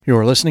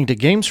You're listening to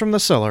Games from the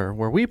Cellar,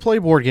 where we play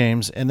board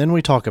games and then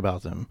we talk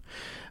about them.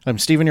 I'm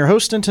Steven, your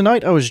host, and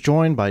tonight I was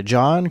joined by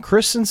John,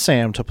 Chris, and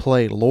Sam to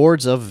play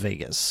Lords of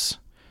Vegas.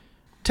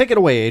 Take it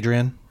away,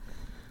 Adrian.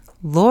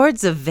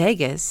 Lords of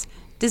Vegas,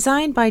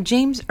 designed by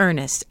James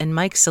Ernest and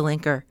Mike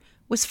Selinker,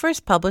 was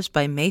first published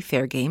by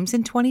Mayfair Games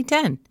in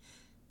 2010.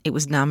 It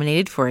was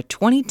nominated for a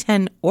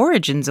 2010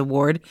 Origins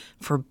Award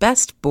for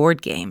Best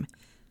Board Game.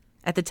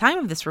 At the time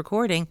of this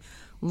recording,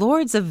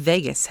 Lords of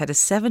Vegas had a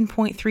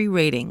 7.3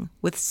 rating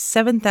with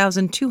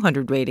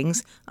 7,200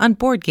 ratings on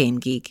Board Game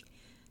Geek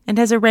and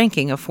has a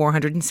ranking of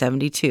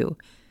 472.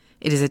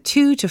 It is a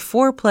 2 to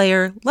 4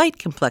 player light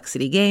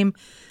complexity game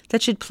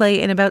that should play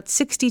in about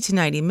 60 to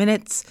 90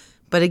 minutes.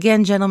 But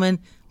again, gentlemen,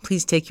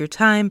 please take your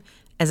time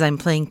as I'm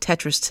playing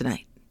Tetris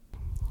tonight.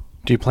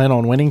 Do you plan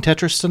on winning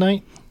Tetris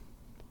tonight?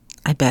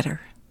 I better.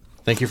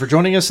 Thank you for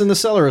joining us in the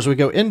cellar as we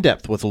go in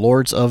depth with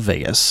Lords of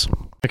Vegas.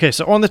 Okay,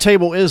 so on the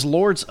table is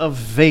Lords of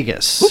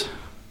Vegas. Whoop.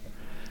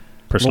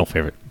 Personal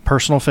favorite.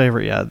 Personal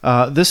favorite,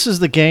 yeah. This is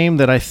the game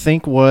that I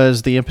think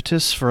was the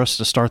impetus for us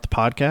to start the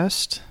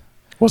podcast.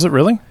 Was it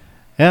really?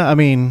 Yeah, I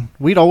mean,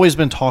 we'd always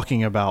been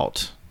talking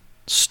about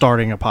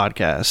starting a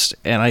podcast,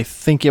 and I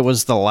think it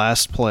was the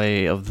last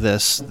play of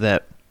this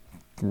that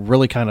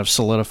really kind of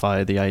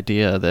solidified the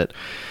idea that,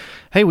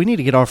 hey, we need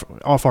to get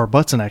off our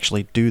butts and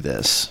actually do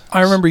this. I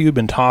remember you've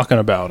been talking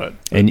about it.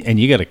 And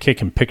you got a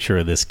kicking picture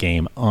of this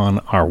game on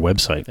our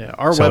website. Yeah,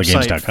 our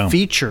website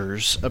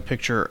features a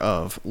picture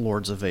of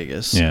Lords of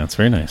Vegas. Yeah, it's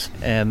very nice.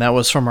 And that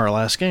was from our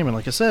last game. And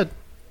like I said,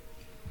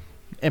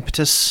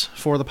 impetus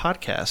for the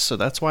podcast. So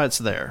that's why it's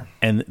there.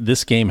 And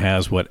this game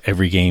has what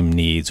every game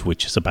needs,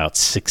 which is about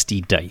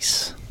 60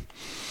 dice.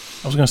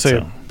 I was going to say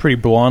a pretty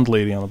blonde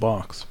lady on the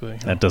box.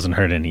 But, that doesn't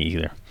hurt any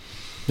either.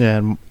 Yeah,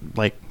 and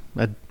like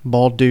a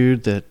bald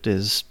dude that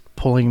is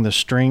pulling the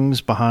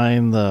strings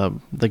behind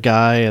the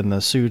guy in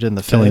the suit and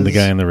the fez. Killing the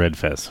guy in the red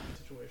fez.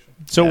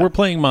 So we're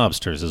playing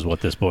mobsters is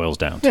what this boils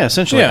down to. Yeah,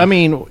 essentially. Yeah. I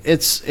mean,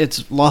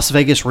 it's Las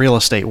Vegas real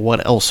estate.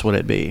 What else would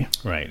it be?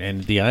 Right,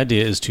 and the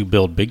idea is to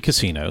build big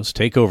casinos,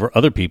 take over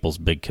other people's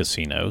big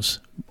casinos,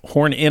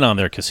 horn in on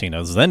their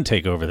casinos, then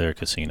take over their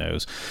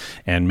casinos,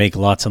 and make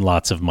lots and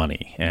lots of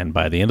money. And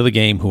by the end of the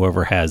game,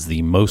 whoever has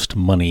the most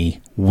money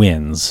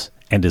wins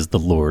and is the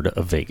Lord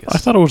of Vegas. I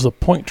thought it was a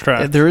point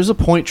track. There is a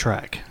point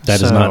track.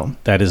 That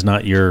is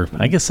not your,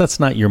 I guess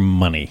that's not your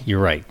money. You're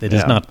right. It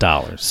is not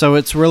dollars. So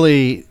it's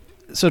really,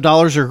 so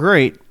dollars are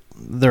great.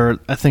 They're,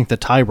 I think, the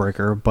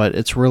tiebreaker, but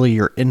it's really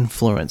your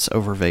influence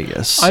over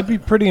Vegas. I'd be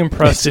pretty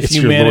impressed if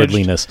you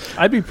managed.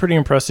 I'd be pretty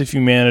impressed if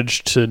you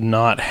managed to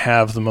not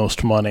have the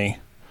most money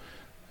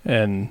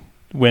and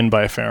win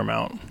by a fair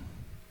amount.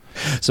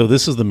 So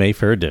this is the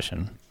Mayfair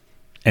edition,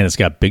 and it's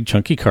got big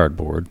chunky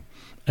cardboard.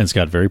 And it's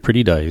got very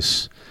pretty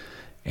dice,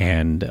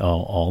 and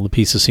all the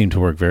pieces seem to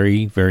work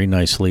very, very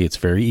nicely. It's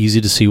very easy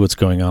to see what's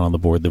going on the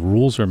board. The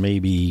rules are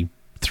maybe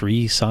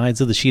 3 sides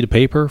of the sheet of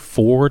paper,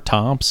 4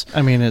 tops.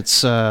 I mean,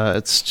 it's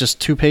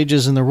just 2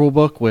 pages in the rule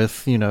book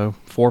with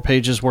 4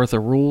 pages worth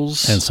of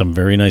rules and some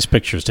very nice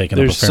pictures taking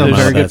up a fair some amount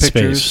very of good that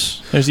pictures.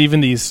 space. There's even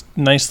these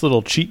nice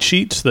little cheat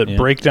sheets that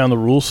break down the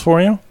rules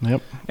for you.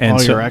 Yep, and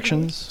all your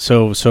actions.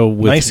 So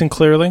with, nice and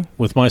clearly.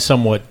 With my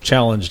somewhat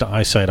challenged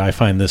eyesight, I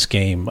find this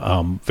game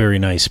very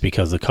nice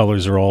because the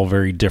colors are all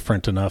very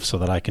different enough so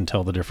that I can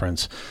tell the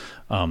difference.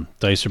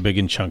 Dice are big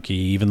and chunky.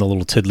 Even the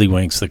little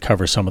tiddlywinks that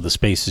cover some of the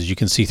spaces, you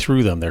can see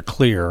through them. They're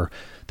clear.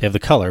 They have the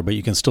color, but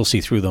you can still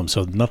see through them,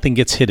 so nothing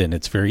gets hidden.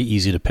 It's very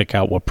easy to pick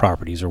out what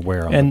properties are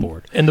where on the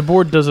board. And the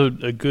board does a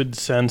good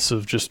sense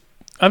of just...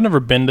 I've never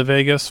been to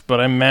Vegas, but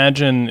I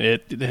imagine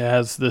it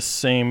has this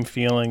same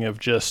feeling of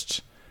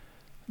just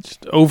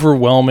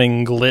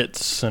overwhelming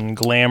glitz and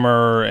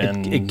glamour.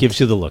 And it gives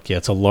you the look. Yeah,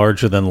 it's a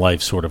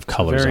larger-than-life sort of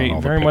colors on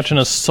all the very much an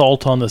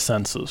assault on the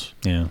senses.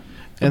 Yeah.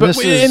 But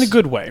in a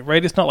good way,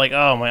 right? It's not like,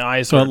 oh, my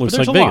eyes hurt. It looks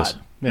like Vegas.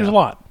 There's a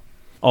lot.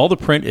 All the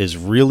print is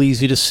real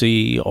easy to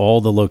see.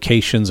 All the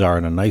locations are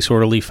in a nice,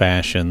 orderly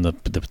fashion. The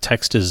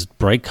text is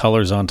bright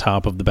colors on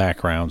top of the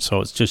background.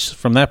 So it's just,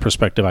 from that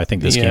perspective, I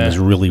think this game is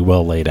really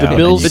well laid out. The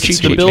bills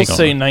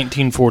say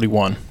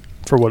 1941,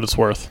 for what it's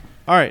worth.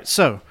 All right,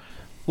 so,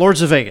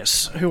 Lords of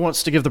Vegas. Who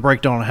wants to give the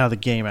breakdown on how the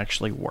game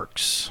actually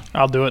works?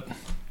 I'll do it,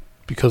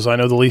 because I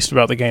know the least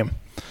about the game.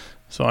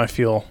 So I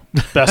feel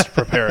best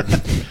prepared.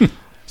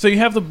 So you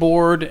have the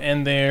board,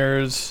 and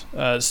there's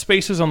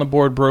spaces on the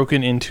board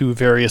broken into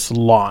various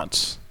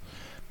lots.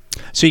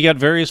 So you got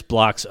various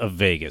blocks of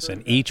Vegas,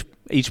 and each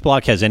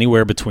block has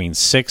anywhere between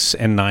 6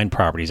 and 9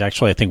 properties.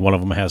 Actually, I think one of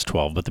them has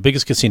 12, but the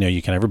biggest casino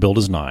you can ever build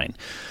is 9.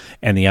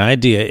 And the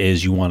idea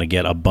is you want to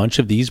get a bunch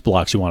of these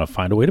blocks. You want to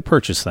find a way to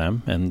purchase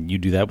them, and you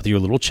do that with your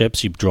little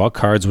chips. You draw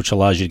cards, which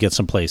allows you to get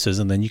some places,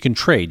 and then you can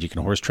trade. You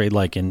can horse trade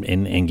like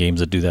in games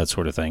that do that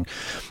sort of thing.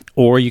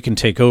 Or you can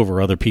take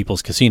over other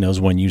people's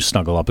casinos when you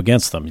snuggle up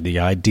against them. The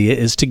idea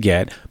is to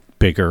get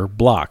bigger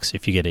blocks.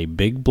 If you get a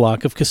big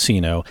block of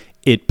casino,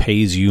 it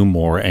pays you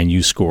more and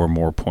you score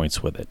more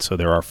points with it. So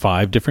there are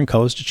 5 different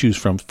colors to choose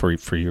from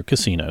for your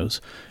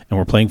casinos, and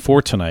we're playing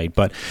 4 tonight,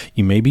 but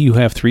maybe you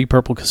have 3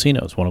 purple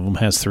casinos. One of them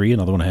has 3,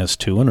 another one has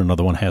 2, and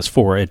another one has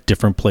 4 at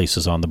different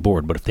places on the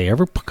board. But if they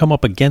ever come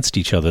up against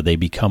each other, they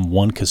become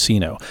one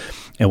casino.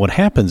 And what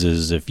happens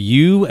is if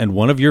you and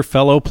one of your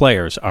fellow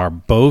players are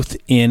both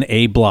in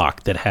a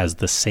block that has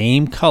the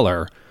same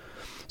color,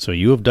 so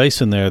you have dice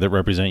in there that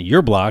represent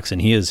your blocks,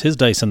 and he has his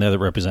dice in there that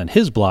represent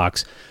his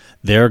blocks,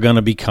 they're going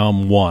to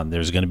become one.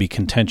 There's going to be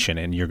contention,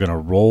 and you're going to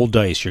roll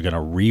dice. You're going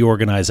to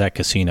reorganize that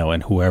casino,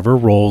 and whoever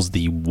rolls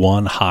the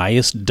one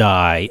highest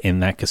die in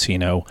that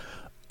casino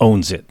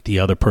owns it. The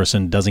other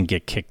person doesn't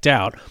get kicked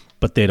out,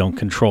 but they don't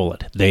control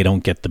it. They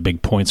don't get the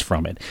big points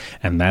from it.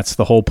 And that's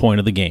the whole point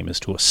of the game, is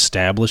to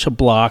establish a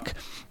block,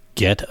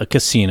 get a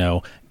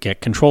casino, get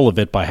control of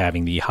it by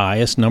having the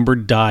highest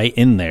numbered die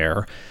in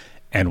there.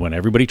 And when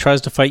everybody tries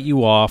to fight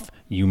you off,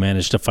 you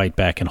manage to fight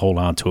back and hold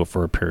on to it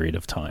for a period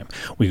of time.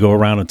 We go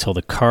around until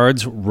the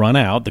cards run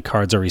out. The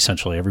cards are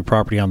essentially every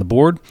property on the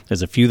board.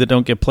 There's a few that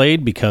don't get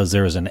played because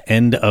there is an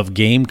end of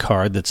game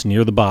card that's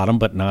near the bottom,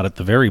 but not at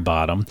the very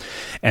bottom.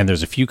 And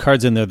there's a few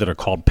cards in there that are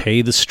called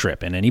Pay the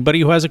Strip. And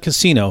anybody who has a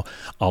casino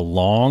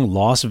along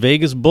Las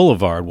Vegas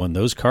Boulevard, when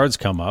those cards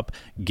come up,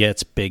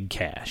 gets big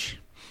cash.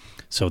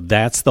 So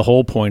that's the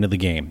whole point of the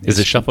game. Is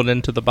it shuffled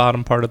into the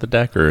bottom part of the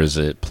deck, or is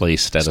it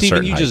placed at a certain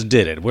Steven, you height? just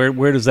did it.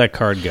 Where does that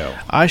card go?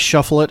 I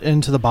shuffle it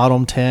into the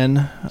bottom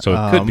 10. So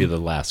it could be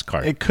the last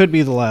card. It could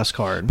be the last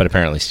card. But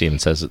apparently Steven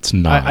says it's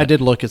not. I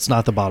did look. It's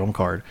not the bottom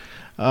card.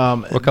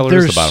 What color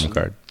is the bottom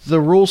card? The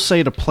rules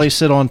say to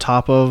place it on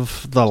top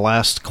of the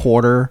last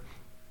quarter.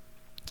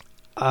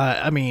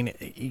 I mean,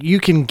 you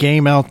can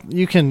game out.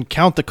 You can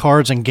count the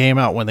cards and game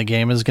out when the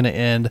game is going to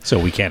end. So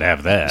we can't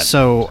have that.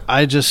 So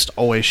I just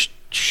always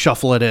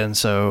shuffle it in,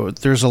 so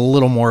there's a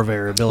little more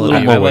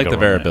variability. I like the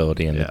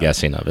variability and the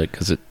guessing of it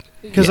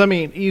because I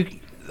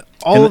mean,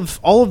 all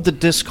of the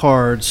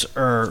discards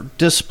are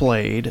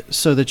displayed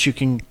so that you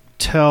can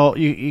tell.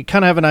 You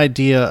kind of have an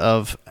idea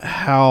of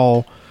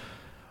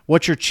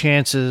what your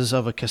chances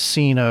of a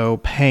casino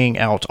paying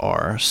out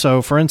are.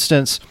 So, for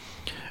instance,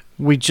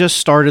 we just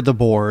started the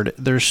board.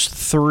 There's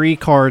 3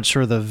 cards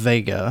for the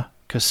Vega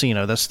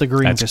Casino. That's the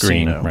green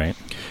casino, green, right?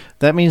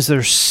 That means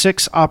there's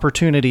 6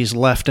 opportunities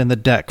left in the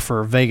deck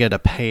for Vega to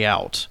pay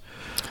out.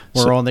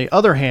 Where on the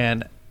other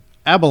hand,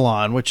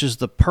 Abalon, which is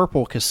the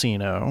purple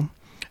casino,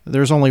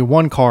 there's only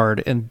 1 card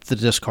in the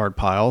discard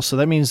pile, so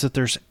that means that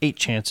there's 8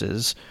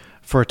 chances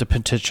for it to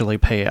potentially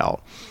pay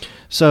out.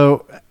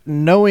 So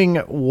knowing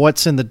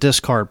what's in the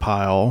discard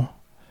pile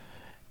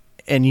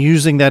and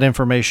using that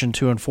information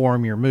to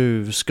inform your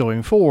moves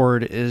going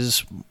forward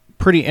is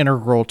pretty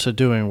integral to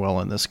doing well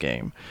in this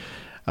game.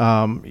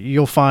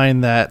 You'll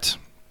find that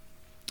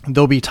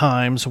there'll be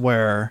times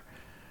where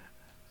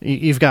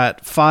you've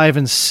got 5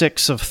 and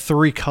 6 of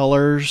 3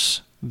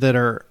 colors that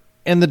are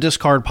in the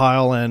discard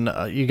pile, and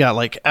you got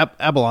like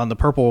Abalon, the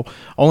purple,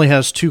 only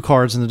has 2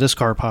 cards in the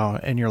discard pile,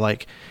 and you're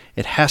like,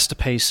 it has to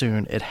pay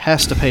soon. It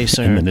has to pay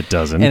soon. And then it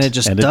doesn't. And it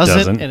just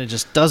doesn't. And it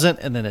just doesn't.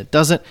 And then it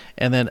doesn't.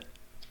 And then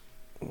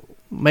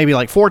maybe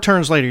like 4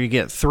 turns later, you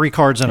get 3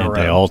 cards in a row.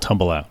 They all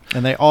tumble out.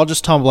 And they all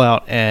just tumble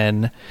out.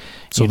 And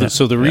So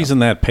the reason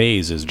that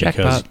pays is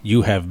because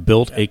you have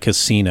built a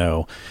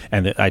casino,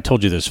 and I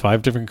told you there's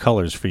 5 different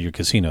colors for your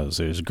casinos.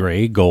 There's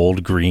gray,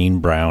 gold, green,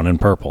 brown, and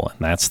purple, and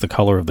that's the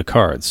color of the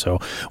cards. So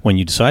when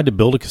you decide to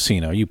build a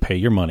casino, you pay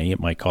your money. It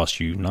might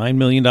cost you $9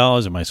 million.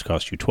 It might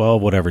cost you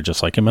 12, whatever.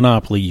 Just like in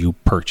Monopoly, you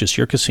purchase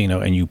your casino,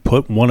 and you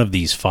put one of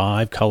these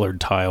 5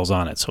 colored tiles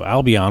on it. So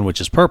Albion,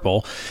 which is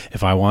purple,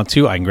 if I want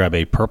to, I can grab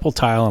a purple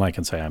tile, and I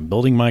can say I'm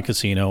building my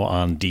casino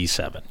on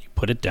D7.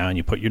 Put it down,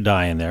 you put your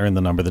die in there and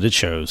the number that it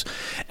shows,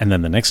 and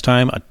then the next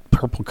time a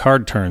purple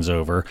card turns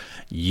over,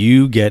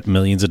 you get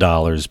millions of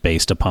dollars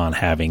based upon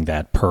having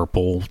that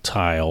purple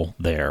tile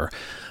there.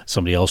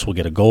 Somebody else will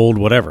get a gold,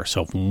 whatever.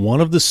 So if one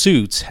of the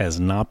suits has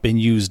not been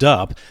used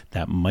up,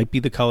 that might be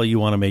the color you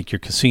want to make your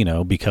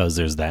casino, because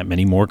there's that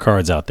many more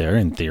cards out there.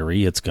 In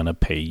theory, it's going to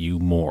pay you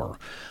more.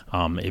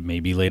 It may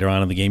be later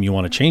on in the game you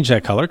want to change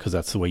that color because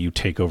that's the way you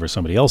take over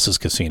somebody else's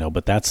casino,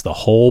 but that's the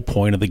whole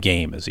point of the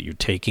game, is that you're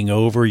taking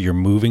over, you're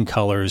moving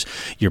colors,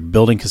 you're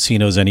building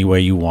casinos any way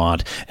you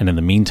want, and in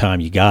the meantime,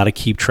 you got to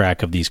keep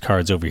track of these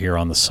cards over here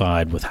on the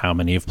side with how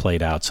many have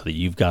played out so that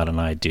you've got an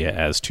idea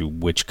as to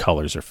which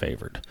colors are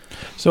favored.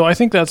 So I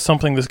think that's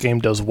something this game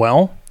does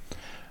well,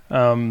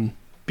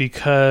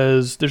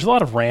 because there's a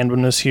lot of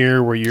randomness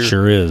here where you're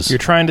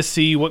trying to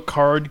see what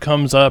card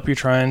comes up, you're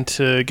trying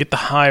to get the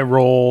high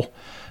roll.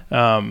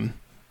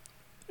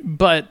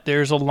 But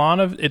there's a lot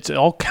of, it's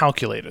all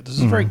calculated. This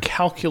is a very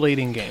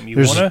calculating game.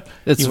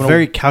 It's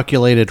very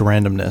calculated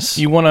randomness.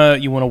 You want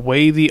to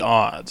weigh the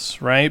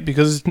odds, right?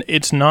 Because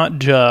it's not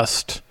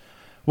just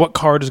what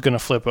card is going to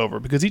flip over.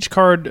 Because each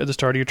card at the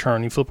start of your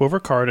turn, you flip over a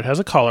card, it has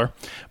a color,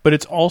 but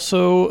it's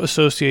also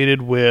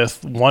associated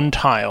with one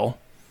tile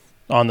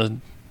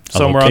on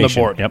somewhere on the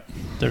board.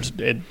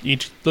 Yep.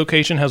 Each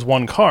location has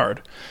one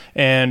card,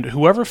 and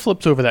whoever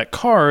flips over that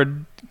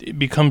card it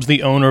becomes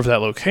the owner of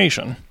that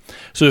location.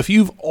 So if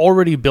you've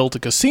already built a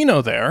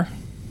casino there,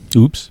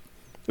 oops,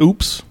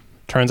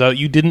 turns out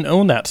you didn't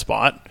own that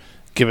spot,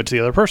 give it to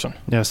the other person.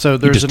 Yeah, so You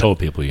there's just told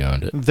people you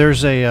owned it.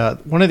 There's a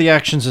one of the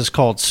actions is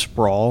called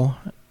sprawl,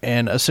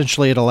 and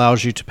essentially it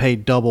allows you to pay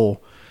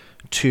double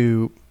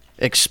to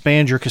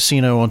expand your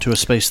casino onto a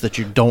space that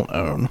you don't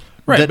own.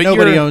 Right, that but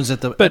nobody you're- owns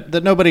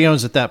that nobody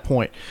owns at that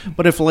point.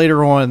 But if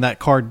later on that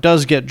card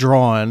does get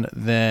drawn,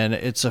 then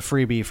it's a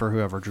freebie for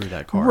whoever drew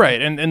that card.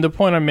 Right, and the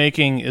point I'm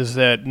making is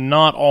that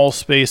not all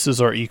spaces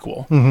are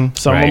equal. Some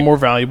Right. are more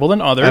valuable than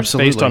others based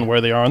Absolutely. on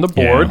where they are on the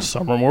board. Yeah.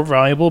 Some are more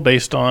valuable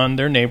based on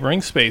their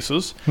neighboring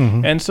spaces.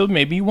 And so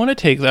maybe you want to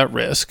take that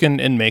risk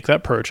and make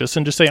that purchase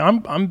and just say,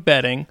 I'm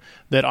betting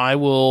that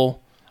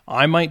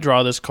I might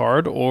draw this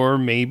card, or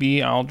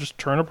maybe I'll just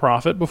turn a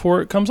profit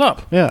before it comes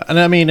up. Yeah, and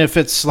I mean, if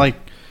it's like,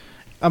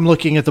 I'm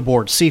looking at the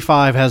board,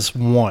 C5 has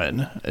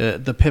 1,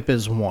 the pip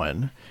is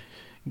 1.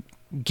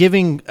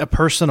 Giving a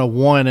person a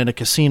 1 in a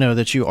casino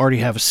that you already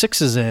have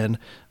 6s in,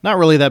 not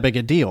really that big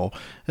a deal,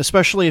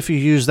 especially if you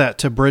use that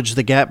to bridge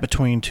the gap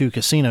between two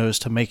casinos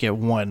to make it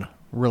one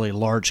really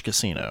large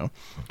casino.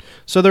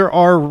 So there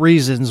are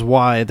reasons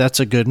why that's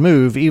a good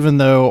move, even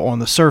though on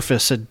the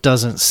surface it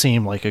doesn't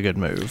seem like a good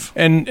move.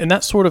 And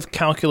that sort of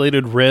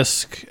calculated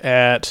risk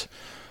at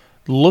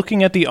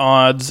looking at the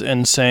odds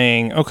and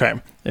saying,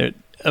 okay,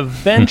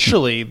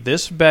 eventually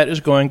this bet is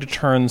going to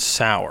turn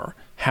sour.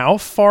 How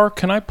far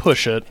can I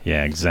push it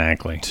Yeah,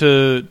 exactly.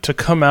 to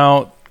come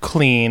out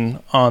clean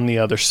on the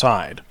other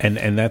side?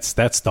 And that's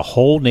the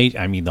whole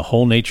the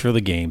whole nature of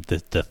the game. The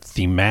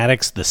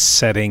thematics, the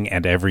setting,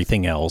 and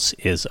everything else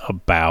is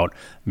about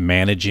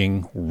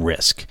managing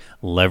risk,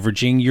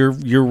 leveraging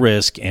your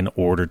risk in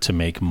order to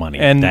make money.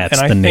 And that's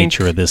I the think-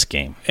 nature of this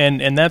game.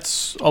 And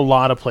that's a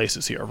lot of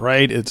places here,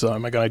 right? It's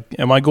am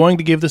I going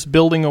to give this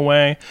building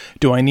away?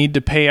 Do I need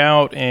to pay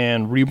out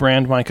and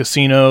rebrand my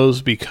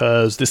casinos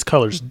because this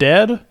color's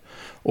dead?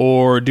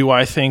 Or do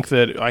I think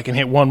that I can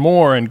hit one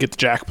more and get the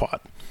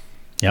jackpot?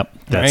 Yep,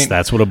 Right?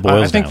 that's what it boils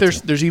down I think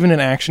to. there's even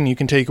an action you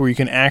can take where you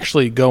can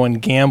actually go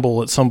and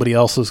gamble at somebody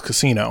else's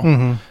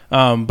casino.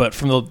 But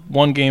from the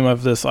one game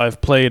of this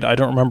I've played, I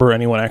don't remember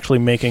anyone actually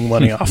making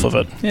money off of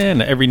it.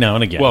 And every now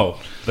and again. Well,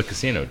 the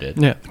casino did.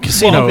 Yeah,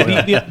 casino.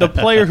 Well, the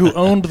player who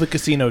owned the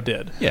casino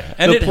did. Yeah,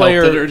 and The it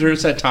player- helped.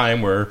 There's that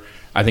time where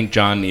I think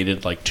John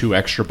needed like $2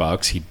 extra.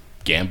 He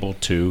gambled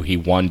 2, he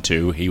won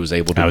 2, he was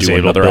able to I was do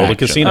able to another build a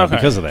action. casino Okay,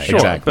 because of that. sure,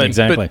 Exactly.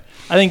 Exactly. But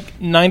I think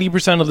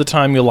 90% of the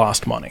time you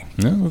lost money.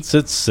 No, it's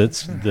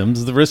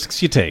them's the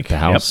risks you take. The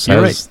house Yep,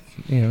 you're has,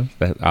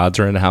 that odds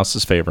are in the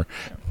house's favor.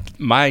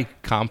 My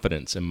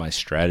confidence in my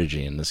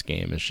strategy in this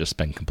game has just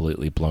been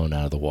completely blown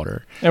out of the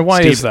water. And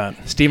why is that?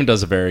 Steven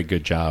does a very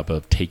good job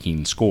of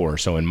taking score.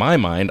 So in my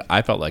mind,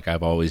 I felt like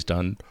I've always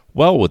done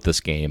well with this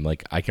game.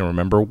 Like I can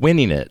remember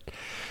winning it.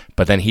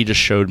 But then he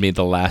just showed me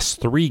the last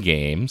 3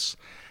 games,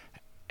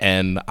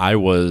 and I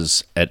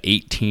was at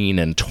 18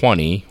 and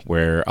 20,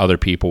 where other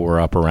people were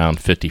up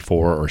around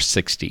 54 or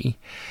 60.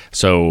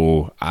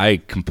 So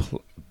I have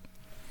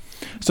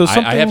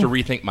to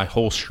rethink my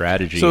whole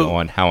strategy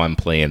on how I'm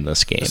playing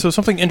this game. So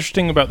something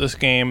interesting about this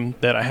game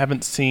that I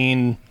haven't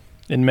seen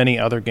in many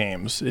other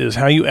games is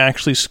how you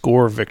actually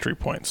score victory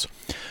points.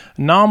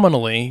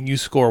 Nominally, you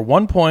score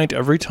 1 point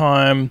every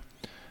time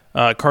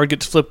a card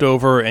gets flipped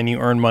over and you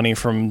earn money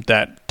from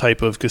that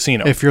type of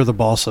casino. If you're the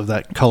boss of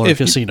that color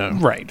casino.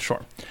 Right,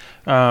 sure.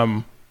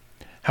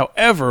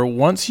 However,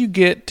 once you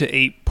get to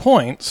 8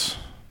 points,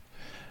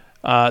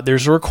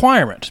 there's a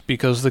requirement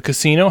because the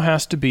casino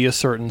has to be a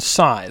certain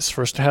size.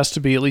 First, it has to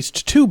be at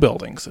least 2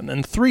 buildings and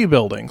then 3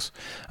 buildings.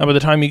 And by the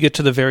time you get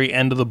to the very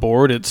end of the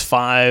board, it's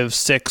 5,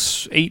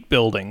 6, 8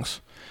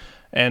 buildings.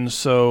 And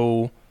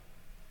so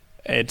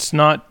it's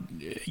not,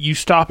 you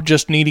stop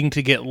just needing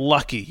to get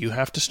lucky. You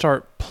have to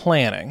start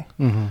planning.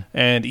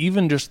 And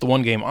even just the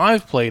one game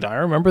I've played, I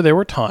remember there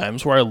were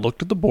times where I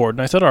looked at the board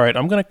and I said, all right,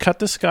 I'm going to cut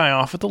this guy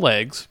off at the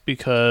legs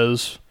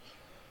because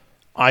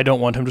I don't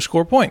want him to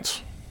score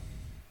points.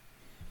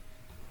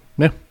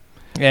 Yeah.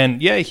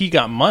 And yeah, he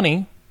got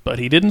money, but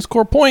he didn't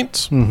score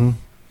points. Maybe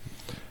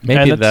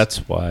and that's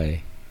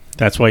why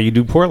That's why you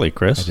do poorly, I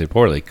Chris. did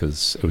poorly,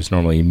 because it was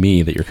normally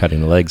me that you're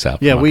cutting the legs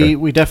out. Yeah, from we, under.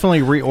 we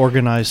definitely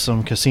reorganized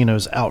some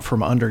casinos out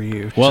from under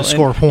you Well, to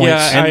score and- points.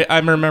 Yeah,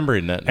 I'm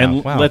remembering that now.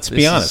 And Wow, let's be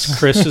this honest, is-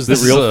 Chris is the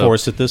this real a-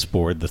 force at this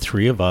board. The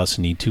 3 of us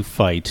need to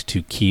fight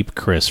to keep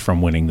Chris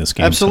from winning this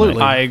game. Absolutely.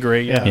 tonight. I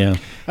agree, yeah. Yeah.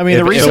 I mean,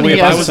 the If, reason if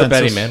he I has was a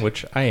betting consensus- man,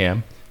 which I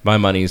am, my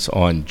money's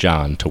on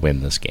John to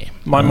win this game.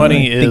 My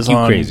money I think is you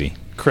on crazy.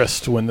 Chris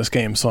to win this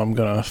game, so I'm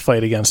going to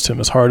fight against him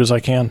as hard as I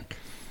can.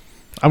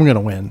 I'm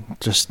gonna win.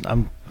 Just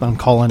I'm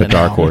calling The it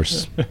dark now.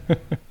 horse.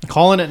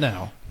 Calling it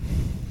now.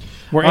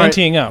 We're All right.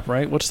 anteing up,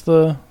 right? What's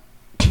the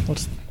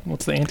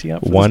ante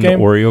up for One this game?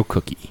 Oreo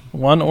cookie.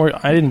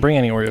 I didn't bring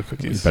any Oreo You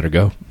cookies. better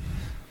go.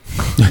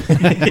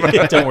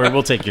 Don't worry,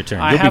 we'll take your turn.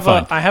 I You'll be have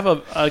fine. I have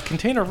a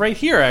container right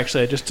here.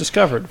 Actually, I just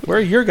discovered. Where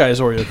are your guys'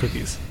 Oreo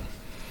cookies?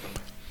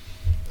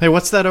 Hey,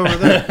 what's that over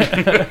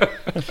there?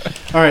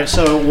 All right,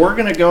 so we're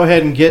going to go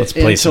ahead and Let's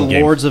get play into some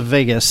game. Lords of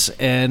Vegas.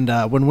 And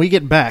when we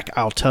get back,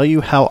 I'll tell you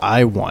how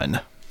I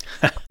won.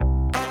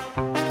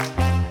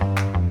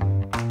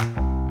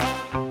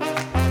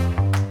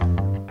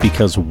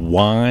 Because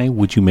why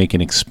would you make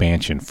an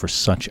expansion for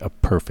such a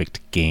perfect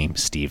game,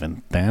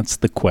 Steven? That's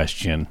the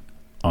question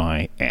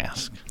I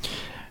ask.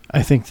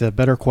 I think the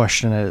better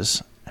question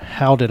is,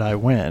 how did I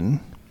win?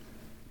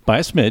 By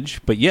a smidge,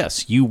 but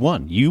yes, you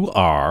won. You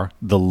are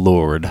the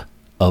Lord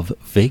of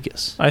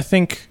Vegas. I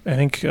think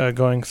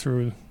going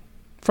through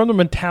from the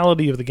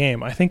mentality of the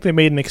game, I think they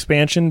made an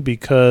expansion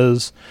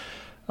because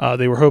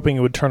they were hoping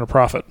it would turn a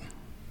profit.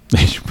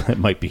 That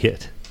might be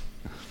it.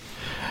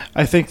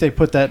 I think they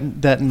put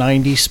that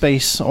 90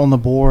 space on the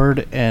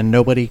board, and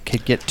nobody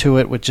could get to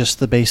it with just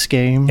the base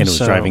game. And it was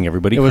driving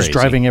everybody It was crazy.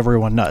 driving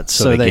everyone nuts.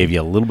 So they gave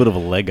you a little bit of a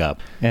leg up.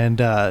 And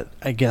I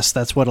guess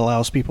that's what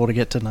allows people to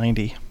get to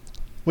 90,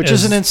 which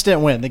is an instant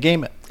win. The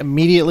game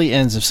immediately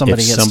ends if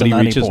somebody gets to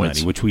 90 reaches points.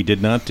 90, which we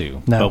did not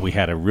do. No. But we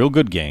had a real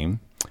good game.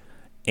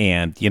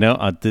 And,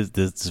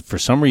 this, for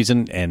some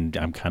reason, and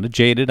I'm kind of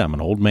jaded. I'm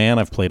an old man.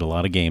 I've played a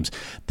lot of games.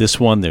 This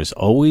one, there's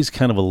always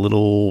kind of a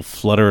little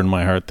flutter in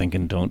my heart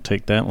thinking, don't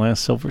take that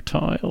last silver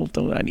tile.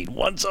 I need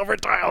one silver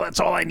tile.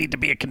 That's all I need to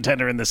be a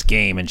contender in this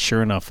game. And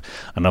sure enough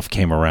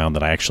came around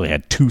that I actually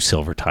had 2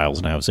 silver tiles,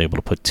 and I was able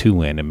to put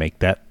 2 in and make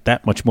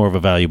that much more of a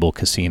valuable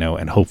casino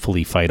and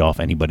hopefully fight off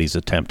anybody's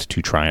attempt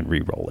to try and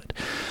re-roll it.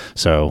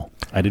 So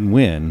I didn't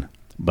win,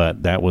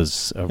 but that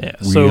was a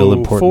real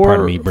important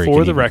part of me breaking For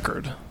the even.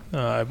 record,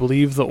 I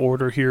believe the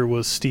order here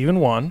was Steven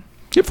won.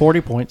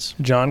 40 points,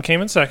 John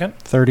came in second.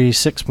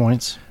 36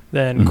 points,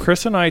 Then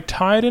Chris and I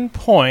tied in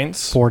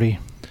points, 40.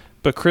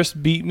 but Chris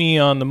beat me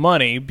on the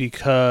money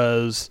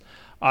because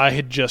I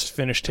had just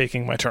finished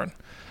taking my turn.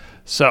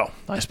 So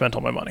I spent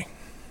all my money.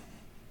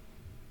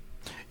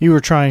 You were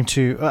trying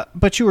to,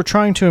 but you were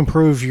trying to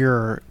improve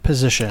your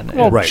position.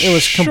 Well, right. It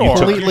was sure.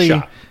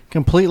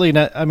 completely.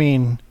 I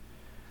mean,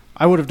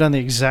 I would have done the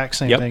exact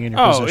same Yep. thing in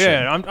your Oh position.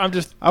 yeah, I'm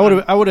just. I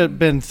would have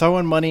been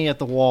throwing money at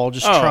the wall,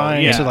 just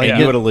trying yeah, to You get.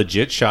 had a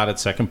legit shot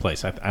at second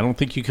place. I don't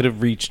think you could have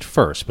reached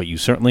first, but you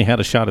certainly had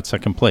a shot at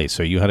second place.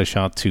 So you had a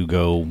shot to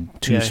go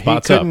 2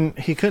 spots up.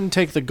 He couldn't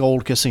take the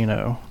gold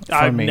casino from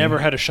I've me. never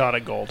had a shot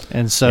at gold.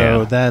 And so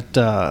Yeah. that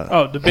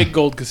The big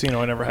gold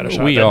casino, I never had a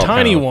shot. We The all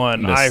tiny kinda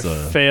one, I missed the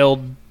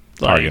failed.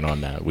 Target on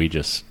that. We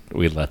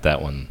let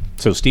that one.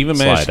 So Steven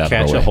Slide managed to out of the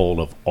catch a way. hold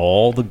of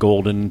all the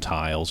golden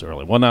tiles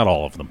early. Well, not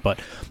all of them,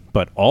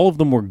 but all of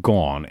them were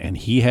gone, and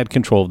he had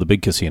control of the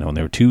big casino. And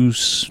there were two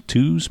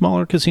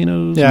smaller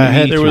casinos. Yeah,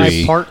 maybe I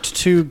three. parked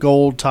 2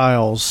 gold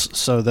tiles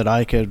so that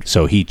I could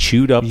So he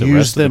chewed up the use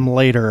rest them of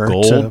later. the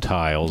gold to,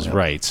 tiles,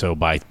 right? So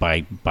by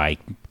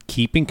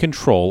keeping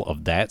control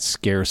of that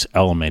scarce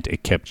element,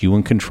 it kept you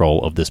in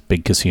control of this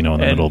big casino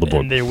in the middle of the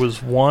board. And there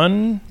was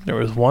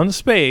one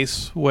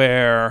space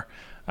where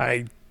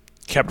I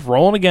kept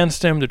rolling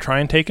against him to try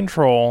and take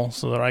control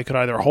so that I could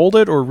either hold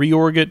it or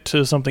reorg it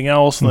to something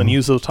else and then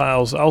use those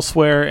tiles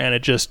elsewhere, and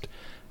it just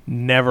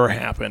never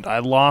happened. I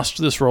lost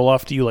this roll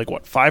off to you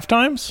 5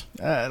 times?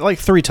 like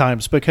 3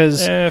 times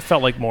because It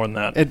felt like more than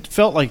that. it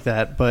felt like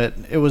that, but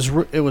it was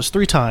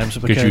 3 times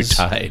Because you because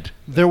tied.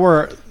 there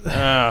were.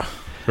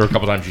 There were a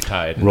couple times you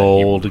tied. and then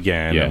Rolled you-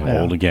 again, Yeah. and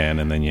rolled again,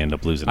 and then you end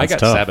up losing. I It's got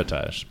tough.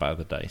 sabotaged by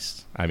the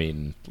dice. I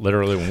mean,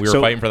 literally, when we were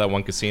So- fighting for that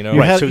one casino,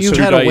 You Right, had, so- you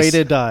so had a dice-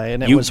 weighted die,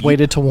 and it you- was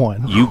weighted to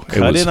 1. You It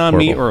cut was in on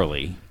me horrible.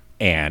 early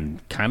and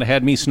kind of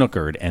had me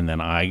snookered, and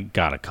then I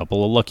got a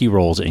couple of lucky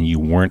rolls, and you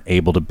weren't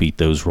able to beat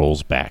those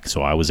rolls back.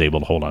 So I was able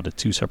to hold on to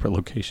 2 separate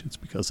locations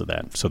because of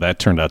that. So that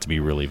turned out to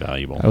be really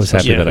valuable. I was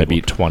happy Yeah. that I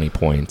beat 20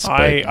 points.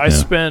 But I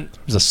spent it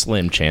was a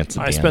slim chance.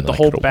 At I the spent end the that I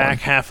whole could've back won.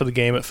 half of the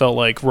game, it felt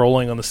like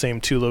rolling on the same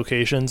 2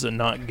 locations and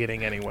not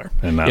getting anywhere.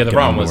 And not Yeah, the getting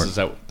problem to was work. is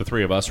that the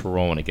 3 of us were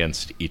rolling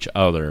against each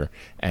other,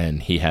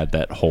 and he had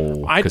that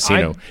whole I-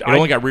 casino. I- it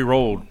only got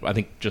re-rolled, I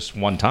think, just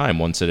one time.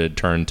 Once it had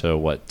turned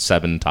to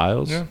 7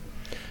 tiles. Yeah.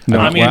 No,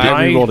 I mean, I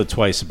I- re-rolled it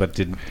twice, but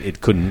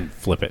it couldn't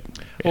flip it.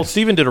 Well,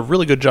 Steven did a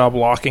really good job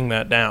locking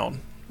that down.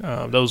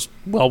 That was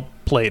well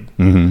played.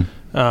 Mm-hmm.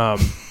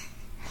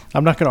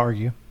 I'm not going to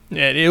argue.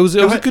 It was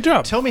a good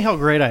job. Tell me how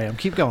great I am.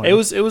 Keep going. It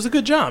was a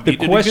good job. The You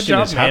did a good question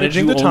job is, how did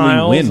managing you the only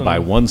tiles win and- by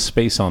 1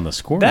 space on the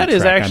scoring That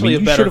is track? actually I mean, a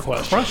you better should have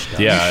question. crushed that.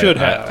 Yeah, You should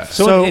I- have.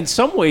 So, So- in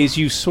some ways,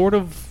 you sort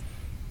of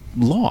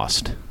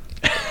lost.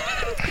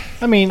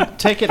 I mean,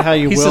 take it how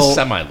you He's will. a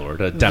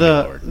semi-lord, a the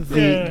demi-lord.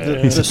 the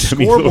He's a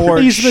scoreboard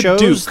demi-lord. He's the shows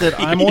Duke. that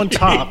I'm on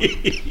top.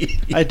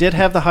 I did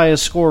have the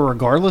highest score,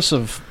 regardless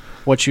of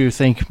what you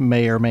think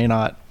may or may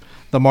not.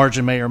 The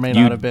margin may or may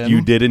not have been.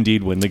 You did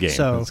indeed win the game.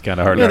 So It's kind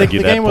of hard yeah, to argue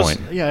the that game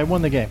point. Was, yeah, I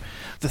won the game.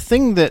 The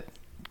thing that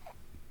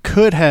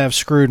could have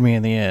screwed me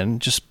in the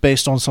end, just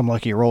based on some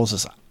lucky rolls,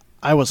 is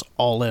I was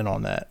all in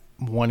on that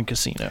one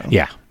casino.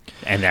 Yeah,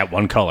 and that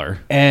one color.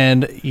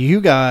 And you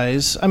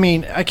guys, I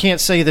mean, I can't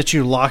say that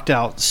you locked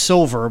out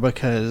silver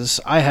because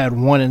I had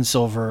 1 in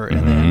silver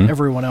and then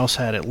everyone else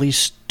had at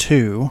least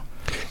 2.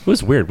 It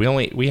was weird.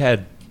 We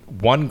had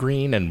one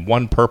green and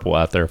one purple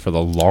out there for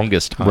the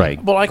longest time.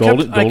 Right. Well, I Gold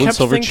kept and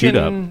silver chewed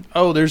up. thinking,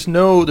 oh, there's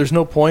no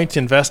point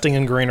investing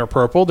in green or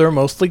purple. They're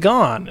mostly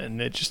gone,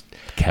 and it just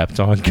Kept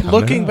on coming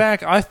looking up.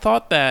 back, I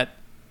thought that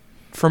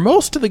for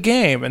most of the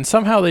game, and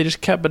somehow they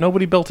just kept, but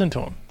nobody built into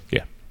them.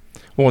 Yeah.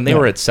 Well, when they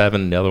were at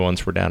 7, the other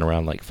ones were down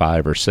around like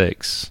 5 or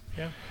 6.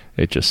 Yeah.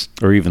 It just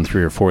Or even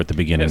 3 or 4 at the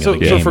beginning So, of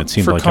the game. for, It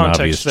seemed for like an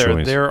context, obvious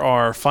choice. there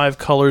are 5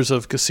 colors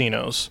of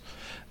casinos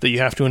that you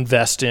have to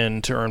invest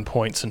in to earn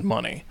points and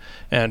money,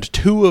 and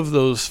 2 of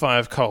those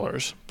 5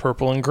 colors,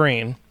 purple and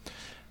green,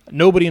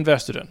 nobody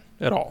invested in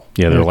at all.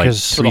 Yeah, there were like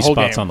Because- For the 3 whole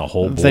spots game. on the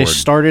whole board. They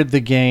started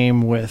the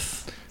game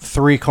with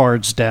 3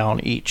 cards down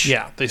each.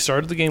 Yeah, they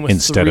started the game with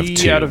Instead of 3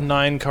 2. out of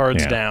 9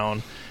 cards Yeah.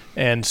 down.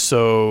 And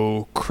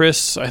so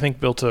Chris, I think,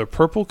 built a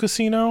purple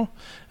casino,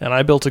 and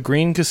I built a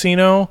green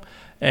casino,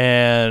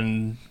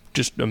 and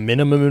just a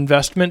minimum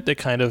investment that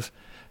kind of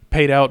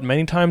paid out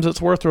many times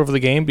its worth over the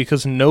game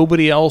because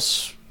nobody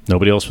else,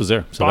 Nobody else was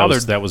there. So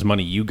bothered. that was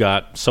money you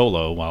got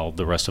solo, while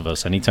the rest of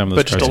us, anytime those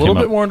but just cards a little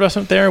came bit up, more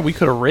investment there, we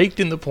could have raked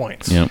in the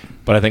points. Yeah.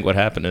 But I think what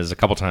happened is a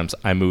couple times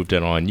I moved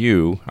in on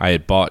you. I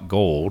had bought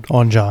gold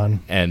On John.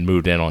 and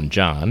moved in on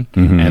John,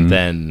 Mhm. and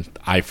then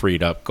I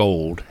freed up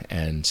gold,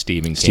 and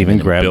Steven Steven came in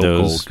and grabbed built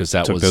those, gold because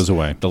that took was those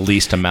away. the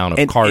least amount of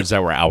And- cards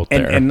that were out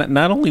there. And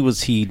not only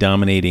was he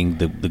dominating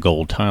the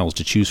gold tiles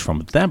to choose from,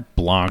 but that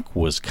block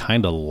was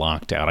kind of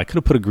locked out. I could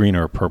have put a green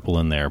or a purple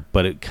in there,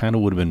 but it kind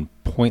of would have been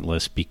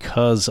pointless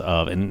because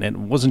of, and it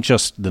wasn't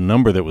just the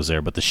number that was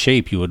there, but the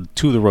shape.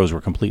 2 of the rows were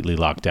completely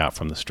locked out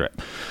from the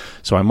strip.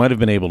 So I might have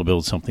been able to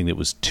build something that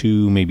was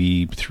 2,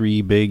 maybe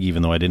 3 big,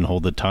 even though I didn't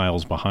hold the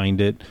tiles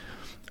behind it.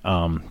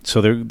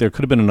 So there could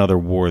have been another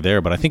war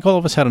there, but I think all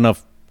of us had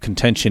enough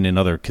contention in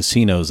other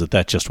casinos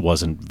that just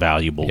wasn't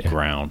valuable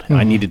ground.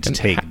 I needed to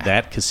take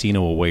that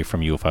casino away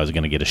from you if I was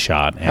going to get a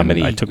shot. And how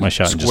many I took my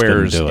shot and just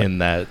couldn't squares do it. in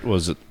that?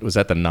 Was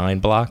that the 9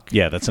 block?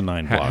 Yeah, that's a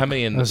 9 block. How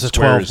many in It was a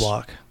squares? 12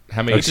 block.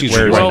 How many Excuse me,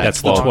 squares right, in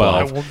that's that the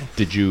 12 12.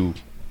 did you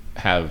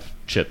have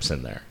chips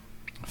in there?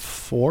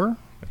 4?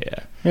 Yeah.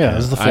 Yeah, it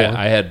was the 4.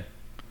 I had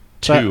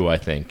 2, I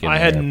think. in I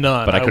had there,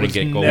 none. but I I couldn't was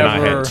get gold. I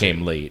never- had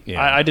came late.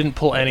 Yeah. I didn't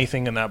pull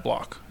anything in that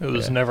block. It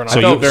was never an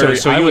So felt you, very-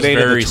 so I you was had 8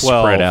 of very the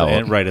 12, spread out.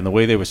 and, right? And the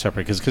way they were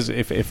separated, because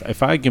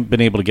if I had been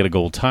able to get a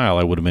gold tile,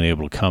 I would have been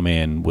able to come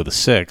in with a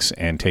 6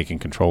 and taken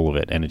control of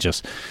it, and it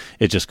just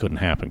couldn't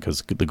happen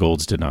because the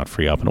golds did not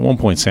free up. And at one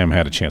point, Sam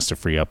had a chance to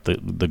free up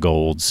the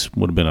golds.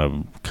 Would have been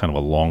a kind of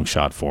a long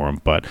shot for him,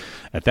 but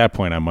at that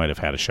point, I might have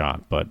had a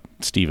shot. But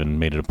Steven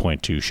made it a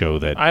point to show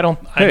that I don't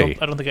Hey.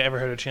 think I ever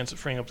had a chance at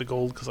freeing up the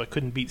gold because I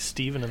couldn't beat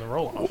Steven in the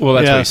roll-off. Well,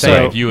 that's Yeah, what he's so-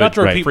 saying. If you not had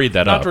to repeat, freed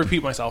that not up. to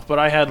repeat myself, but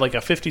I had like a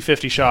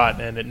 50-50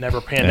 shot, and it never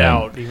panned Yeah.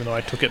 out, even though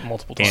I took it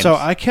multiple times. So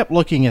I kept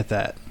looking at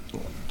that.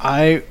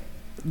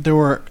 There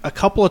were a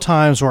couple of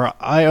times where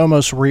I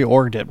almost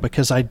reorged it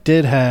because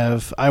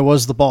I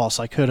was the boss.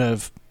 I could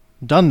have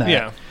done that.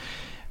 yeah,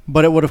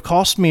 But it would have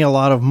cost me a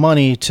lot of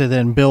money to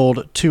then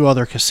build 2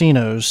 other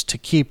casinos to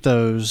keep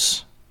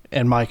those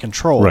in my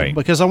control. Right.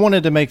 Because I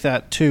wanted to make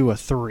that 2 a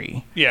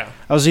 3. yeah.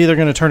 I was either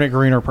going to turn it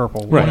green or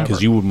purple. right whatever.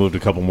 because you would have moved a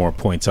couple more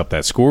points up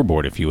that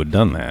scoreboard if you had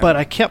done that. But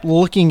I kept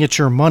looking at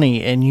your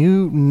money, and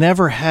you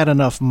never had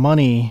enough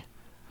money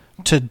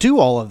to do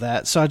all of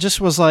that. So I just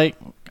was like,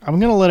 I'm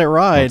going to let it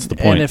ride. That's the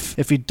point. And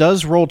if he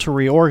does roll to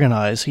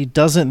reorganize, he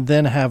doesn't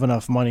then have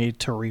enough money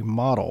to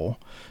remodel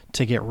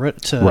to get Right,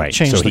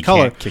 change so the he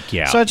color. can't kick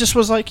you out. So I just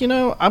was like,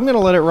 I'm going to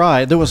let it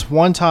ride. There was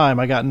one time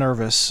I got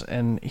nervous,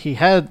 and he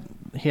had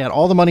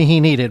all the money he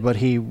needed, but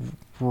he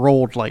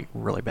rolled like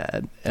really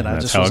bad, and I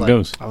that's just how was it like,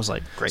 goes. I was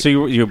like, great. So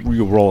you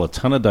roll a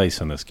ton of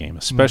dice in this game,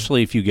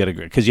 especially if you get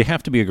because you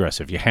have to be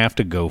aggressive. You have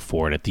to go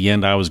for it. At the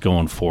end, I was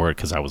going for it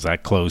because I was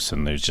that close,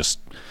 and there's just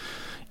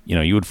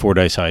you would 4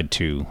 dice. I had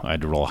 2. I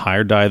had to roll a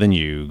higher die than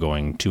you,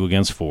 going 2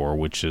 against 4,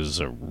 which is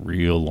a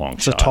real long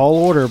It's shot. a tall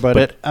order, but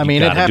But it you it gotta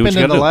do what happened you in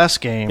gotta the do. last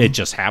game. It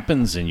just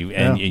happens, and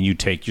you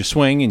take your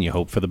swing, and you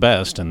hope for the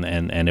best, and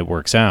it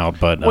works out.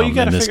 But Well, you in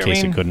gotta this figure- I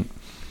case, mean, it couldn't.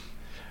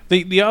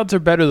 The odds are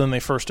better than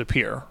they first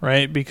appear,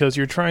 right? Because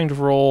you're trying to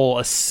roll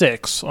a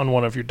 6 on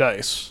one of your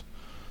dice.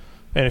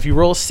 And if you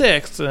roll a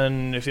 6,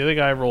 then if the other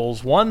guy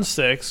rolls 1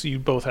 6, you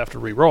both have to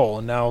re-roll,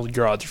 and now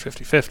your odds are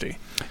 50-50.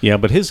 Yeah,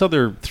 but his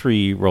other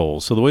 3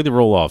 rolls. So the way the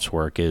roll-offs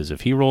work is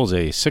if he rolls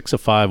a 6, a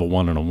 5, a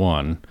 1, and a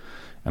 1,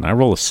 and I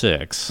roll a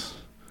 6,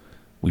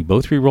 we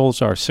both re-roll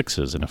our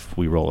 6s. And if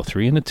we roll a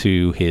 3 and a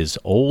 2, his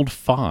old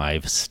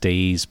 5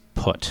 stays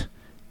put,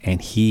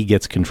 and he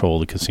gets control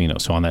of the casino.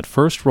 So on that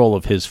first roll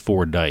of his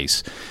 4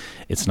 dice,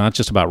 it's not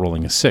just about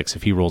rolling a 6.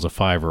 If he rolls a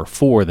 5 or a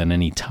 4, then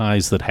any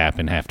ties that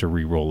happen have to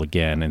re-roll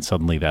again, and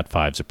suddenly that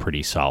 5's a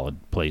pretty solid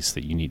place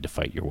that you need to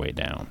fight your way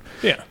down.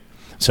 Yeah.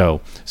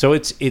 So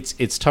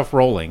it's tough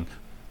rolling,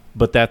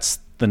 but that's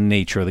the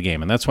nature of the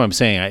game, and that's why I'm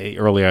saying.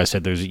 Earlier I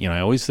said there's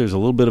there's a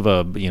little bit of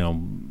a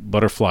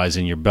butterflies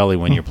in your belly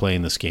when you're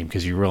playing this game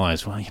because you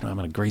realize, well, I'm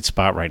in a great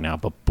spot right now,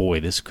 but boy,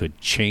 this could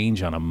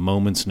change on a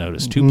moment's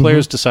notice. 2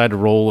 players decide to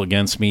roll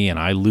against me, and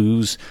I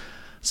lose.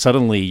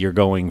 Suddenly, you're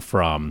going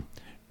from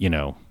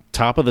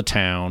top of the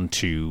town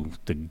to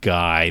the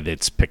guy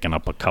that's picking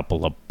up a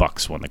couple of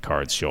bucks when the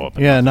cards show up.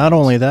 Yeah, not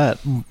only that,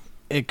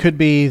 it could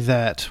be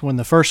that when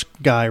the first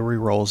guy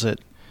re-rolls it,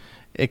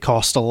 it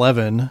costs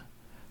 11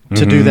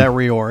 to do that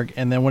reorg,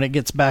 and then when it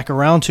gets back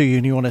around to you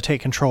and you want to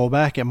take control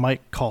back, it might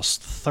cost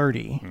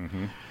 30.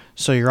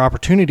 So your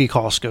opportunity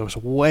cost goes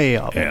way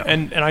up. Yeah.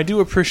 And I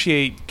do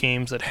appreciate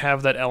games that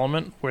have that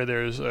element where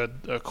there's a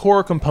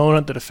core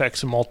component that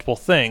affects multiple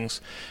things.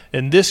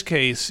 In this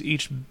case,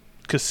 each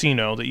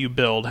casino that you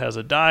build has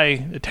a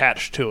die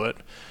attached to it.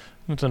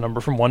 It's a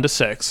number from 1 to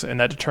 6, and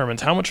that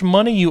determines how much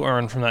money you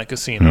earn from that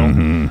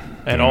casino.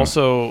 And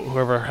also,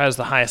 whoever has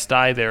the highest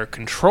die there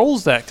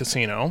controls that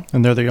casino.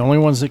 And they're the only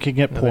ones that can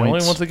get They're points. the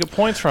only ones that get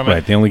points from Right,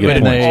 it. they only get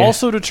and points. it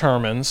also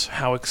determines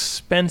how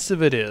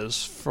expensive it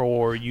is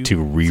for you To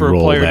for a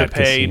re-roll player to that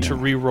pay casino. to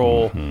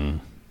re-roll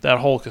that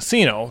whole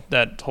casino.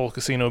 That whole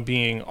casino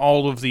being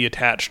all of the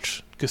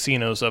attached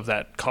casinos of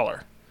that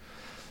color.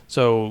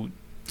 So,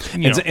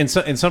 you know, And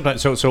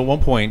sometimes, so at one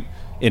point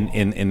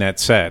in that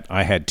set,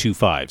 I had 2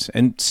 5s,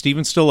 and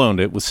Steven still owned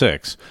it with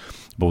 6.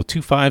 But with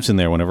 2 5s in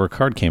there, whenever a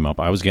card came up,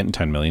 I was getting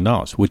 $10 million,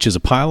 which is a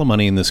pile of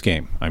money in this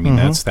game. I mean,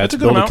 that's That's a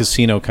good build a amount.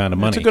 casino kind of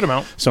money. It's a good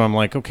amount. So I'm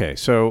like, okay,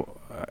 so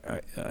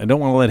I don't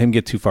want to let him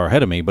get too far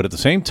ahead of me, but at the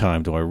same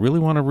time, do I really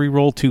want to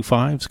re-roll 2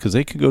 5s? Because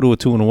they could go to a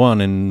 2 and 1,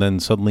 and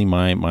then suddenly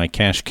my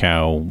cash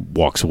cow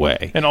walks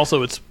away. and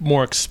also it's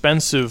more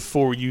expensive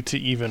for you to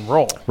even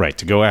roll. Right,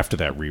 to go after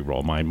that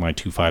re-roll. My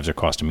 2 5s are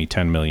costing me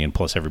 $10 million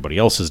plus everybody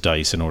else's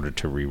dice in order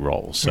to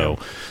re-roll. So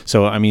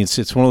I mean,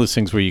 it's one of those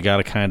things where you got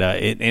to kind of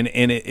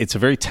it's a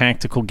very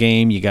tactical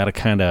game. You got to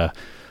kind of,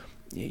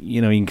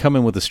 you know, you can come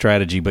in with a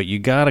strategy, but you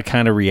got to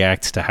kind of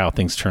react to how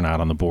things turn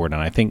out on the board.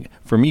 And I think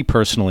for me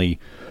personally,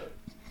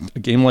 a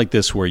game like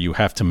this where you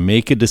have to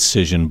make a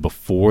decision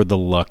before the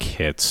luck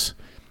hits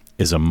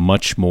is a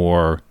much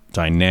more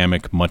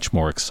dynamic, much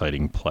more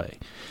exciting play.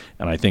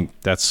 And I think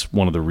that's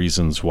one of the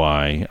reasons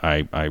why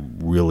I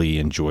really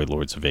enjoy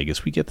Lords of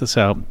Vegas. We get this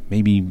out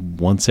maybe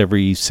once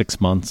every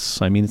 6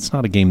 months. I mean, it's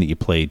not a game that you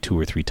play 2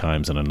 or 3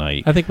 times in a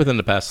night. I think within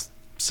the past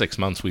 6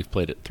 months, we've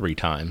played it 3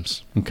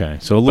 times. Okay,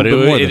 so a But little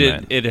bit more than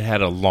that. it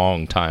had a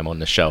long time on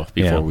the shelf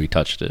before Yeah. we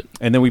touched it.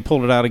 And then we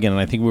pulled it out again, and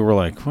I think we were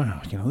like,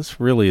 wow, you know, this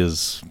really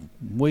is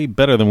way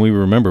better than we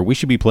remember. We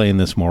should be playing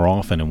this more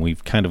often, and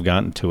we've kind of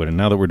gotten to it. And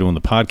now that we're doing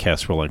the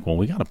podcast, we're like, well,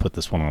 we got to put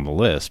this one on the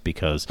list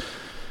because,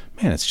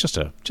 man, it's just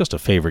a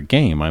favorite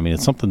game. I mean,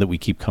 it's something that we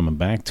keep coming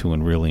back to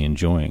and really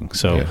enjoying.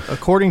 So, Yeah.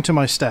 According to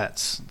my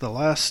stats, the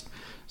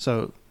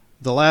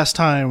last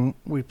time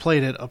we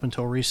played it up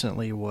until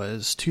recently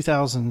was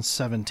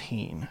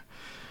 2017. And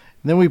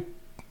then we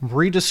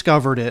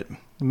rediscovered it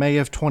May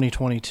of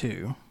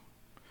 2022.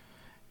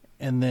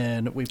 And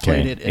then we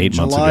played it in 8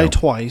 months July ago.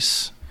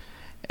 twice.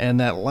 And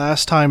that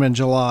last time in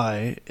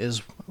July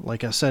is,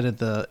 like I said at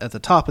the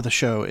top of the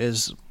show,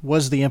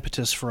 was the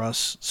impetus for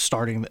us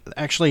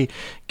actually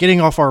getting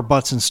off our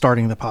butts and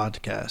starting the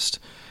podcast.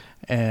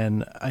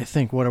 And I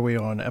think, what are we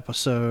on,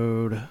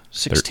 episode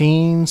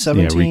 16,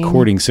 17? yeah,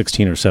 recording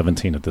 16 or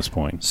 17 at this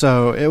point.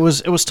 So it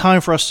was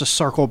time for us to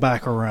circle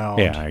back around.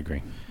 Yeah, I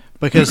agree.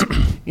 Because,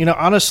 you know,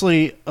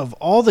 honestly, of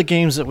all the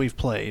games that we've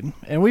played,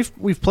 and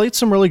we've played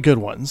some really good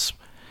ones,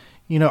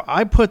 you know,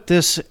 I put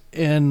this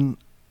in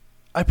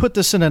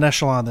an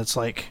echelon that's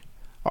like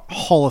a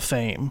Hall of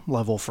Fame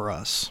level for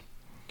us.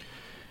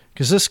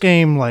 Because this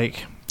game,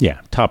 like,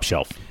 Yeah, top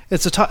shelf.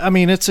 it's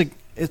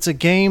a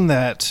game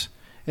that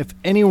if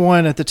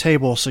anyone at the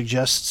table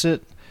suggests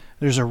it,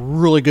 there's a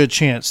really good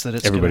chance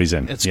that Everybody's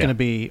in. It's Yeah. going to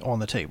be on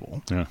the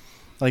table. Yeah.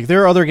 Like,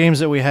 there are other games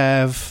that we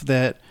have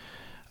that,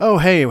 oh,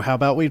 hey, how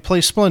about we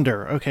play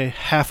Splendor? Okay,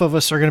 half of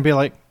us are going to be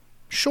like,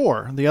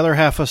 sure. The other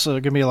half of us are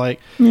going to be like,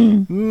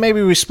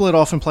 maybe we split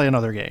off and play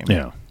another game.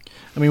 Yeah.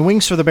 I mean,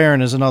 Wings for the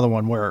Baron is another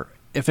one where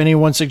if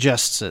anyone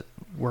suggests it,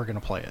 we're going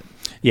to play it.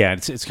 Yeah,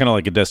 it's kind of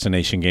like a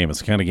destination game. It's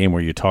the kind of game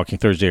where you're talking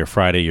Thursday or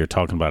Friday, you're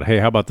talking about, hey,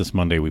 how about this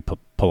Monday we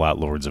pull out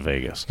Lords of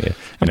Vegas? Yeah.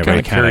 And I'm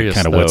everybody kinda curious,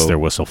 kind of wets though. their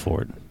whistle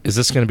for it. Is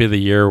this going to be the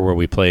year where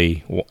we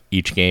play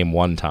each game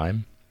one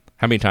time?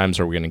 How many times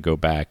are we going to go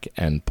back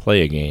and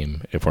play a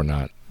game if we're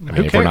not? I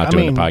mean, if we're not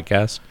doing the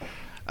podcast.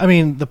 I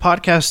mean, the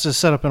podcast is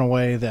set up in a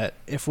way that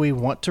if we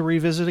want to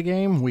revisit a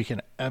game, we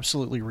can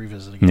absolutely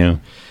revisit a game. Yeah.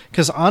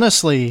 Because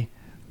honestly,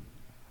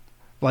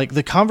 like,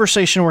 the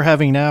conversation we're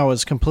having now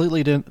is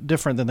completely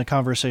different than the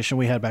conversation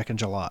we had back in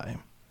July.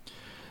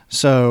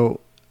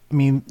 So, I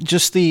mean,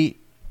 just the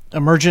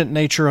emergent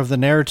nature of the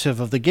narrative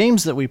of the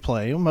games that we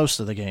play, most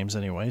of the games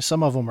anyway,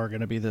 some of them are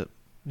going to be the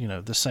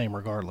same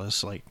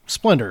regardless. Like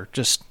Splendor,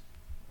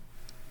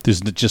 There's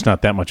just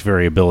not that much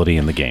variability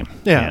in the game.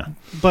 yeah.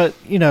 But,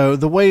 you know,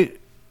 the way...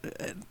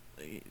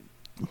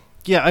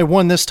 Yeah, I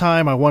won this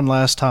time. I won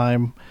last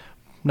time.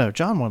 No,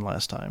 John won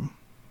last time.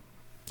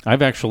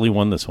 I've actually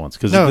won this once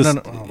because No.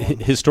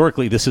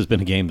 historically this has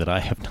been a game that I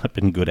have not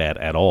been good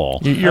at all.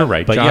 You're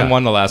right. But John yeah.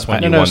 won the last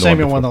one. No, You no, won the one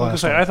Samuel won the before.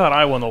 last I one. thought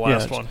I won the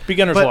last Yeah. one.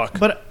 Beginner's luck.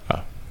 But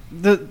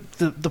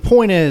the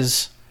point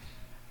is,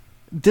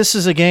 this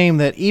is a game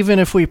that even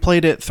if we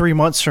played it 3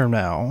 months from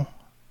now,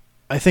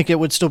 I think it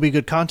would still be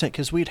good content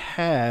because we'd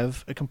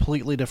have a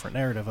completely different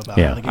narrative about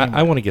Yeah. how the game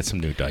I want to get some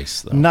new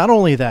dice, though. Not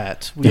only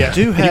that, we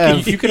do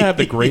have... You can have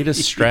the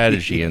greatest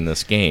strategy in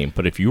this game,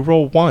 but if you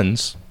roll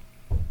ones,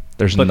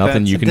 there's But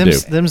nothing you can do.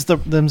 them's the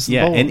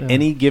Yeah, bowl, and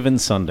any given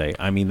Sunday.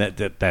 I mean that's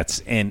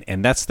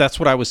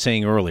what I was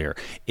saying earlier.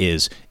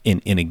 Is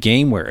in a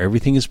game where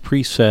everything is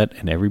preset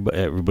and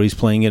everybody's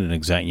playing it in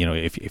exact.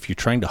 If you're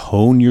trying to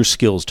hone your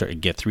skills to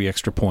get 3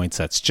 extra points,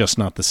 that's just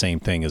not the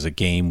same thing as a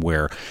game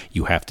where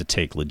you have to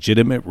take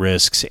legitimate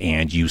risks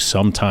and you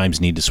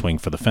sometimes need to swing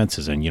for the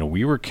fences. And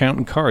we were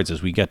counting cards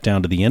as we got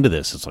down to the end of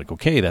this. It's like,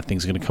 okay, that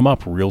thing's going to come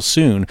up real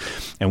soon,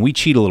 and we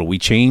cheat a little. We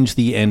change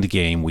the end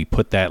game. We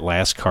put that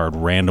last card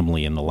randomly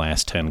in the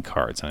last 10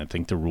 cards, and I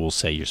think the rules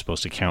say you're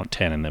supposed to count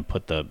 10 and then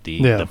put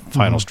the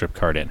final strip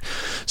card in.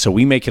 So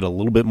we make it a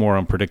little bit more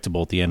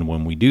unpredictable at the end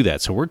when we do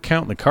that. So we're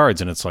counting the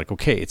cards, and it's like,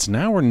 okay, it's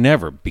now or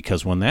never,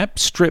 because when that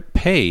strip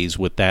pays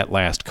with that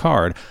last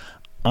card,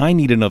 I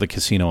need another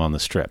casino on the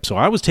strip. So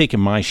I was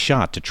taking my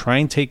shot to try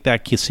and take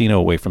that casino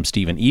away from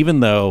Steven, even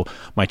though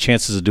my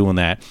chances of doing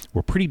that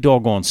were pretty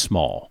doggone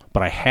small.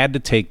 But I had to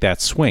take that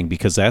swing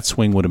because that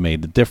swing would have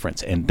made the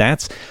difference. And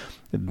that's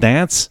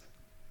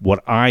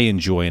what I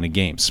enjoy in a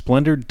game.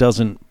 Splendor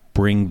doesn't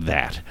bring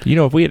that.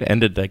 If we had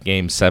ended that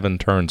game 7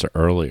 turns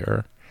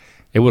earlier,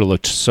 it would have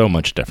looked so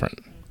much different.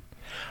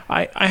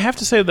 I have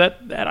to say that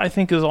I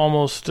think is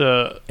almost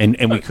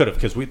And we could have,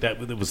 because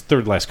it was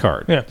third last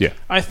card. yeah.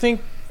 I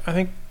think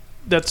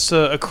that's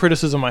a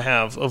criticism I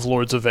have of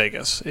Lords of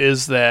Vegas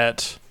is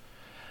that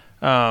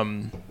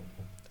I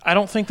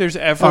don't think there's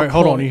ever. All right,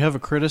 hold on. You have a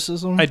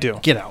criticism? I do.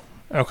 Get out.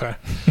 Okay.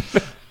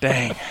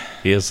 Dang.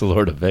 He is the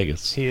Lord of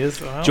Vegas. He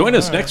is. Well, Join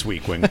us all right. next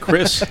week when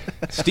Chris,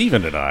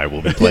 Steven, and I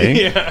will be playing.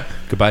 Yeah.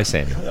 Goodbye,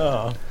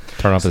 Samuel.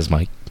 Turn off his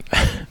mic.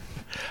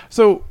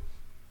 So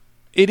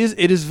it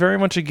is very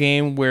much a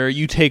game where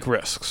you take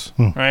risks,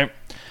 right?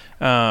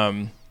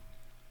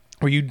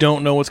 Where you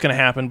don't know what's going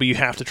to happen, but you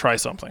have to try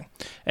something,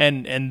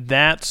 and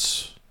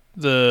that's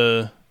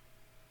the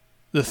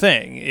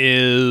thing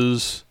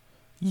is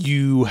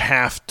you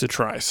have to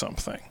try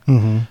something,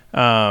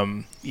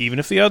 even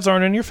if the odds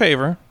aren't in your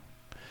favor.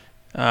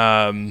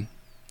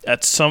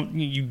 At some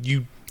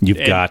You've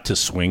got to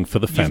swing for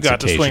the fence. You've got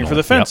to swing for the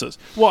occasionally. fences.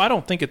 Yep. Well, I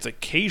don't think it's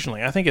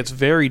occasionally. I think it's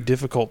very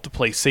difficult to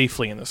play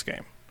safely in this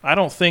game. I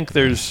don't think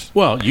there's...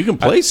 Well, you can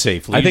play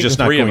safely. I You're think just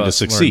the not three going of to us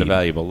succeed. learned a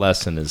valuable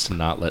lesson is to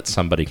not let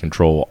somebody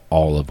control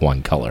all of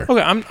one color.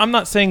 Okay, I'm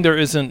not saying there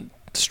isn't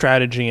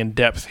strategy and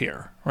depth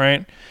here,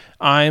 right?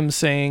 I'm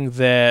saying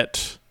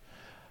that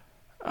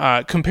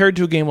compared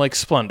to a game like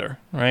Splendor,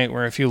 right,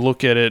 where if you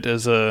look at it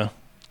as a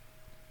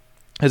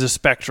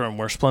spectrum,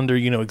 where Splendor,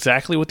 you know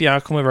exactly what the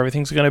outcome of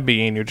everything's going to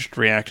be, and you're just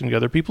reacting to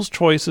other people's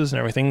choices, and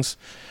everything's,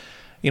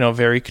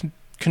 very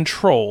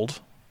controlled.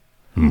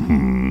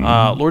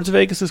 Lords of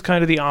Vegas is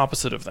kind of the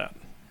opposite of that,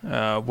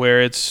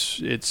 where it's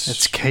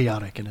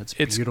chaotic and it's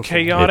beautiful.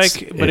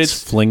 Chaotic, but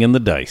it's flinging the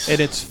dice, and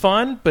it's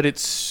fun, but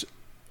it's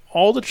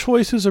all the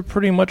choices are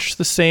pretty much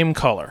the same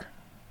color.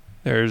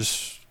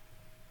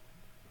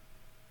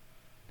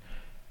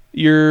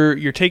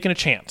 You're taking a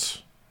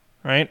chance,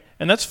 right?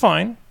 And that's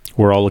fine.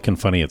 We're all looking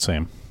funny at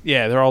Sam.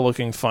 Yeah, they're all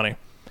looking funny.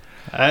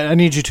 I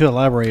need you to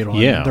elaborate on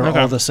it. They're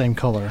all the same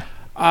color.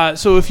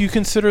 So if you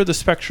consider the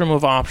spectrum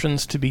of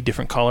options to be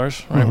different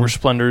colors, right, where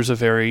Splendor's a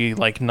very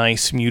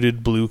nice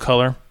muted blue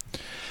color,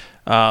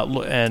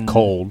 and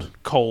cold,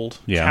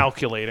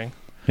 calculating,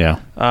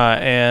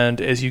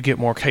 and as you get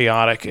more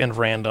chaotic and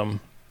random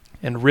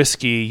and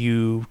risky,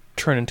 you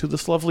turn into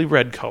this lovely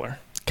red color,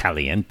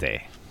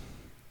 caliente.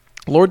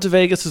 Lords of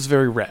Vegas is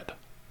very red.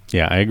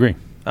 Yeah, I agree.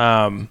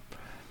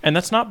 And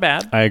that's not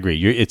bad. I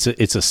agree. It's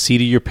a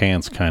seat of your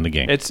pants kind of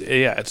game. It's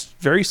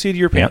very seat of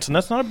your pants, and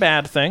that's not a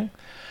bad thing.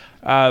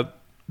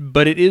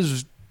 But it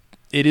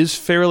is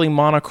fairly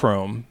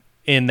monochrome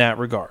in that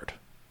regard,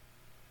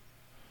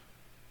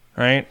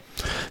 right?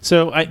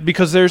 So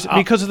because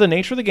of the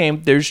nature of the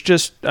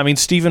game,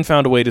 Steven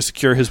found a way to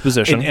secure his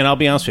position. And I'll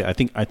be honest with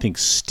you, I think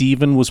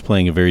Steven was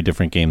playing a very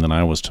different game than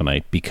I was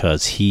tonight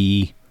because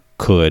he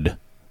could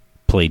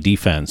play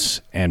defense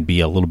and be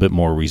a little bit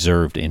more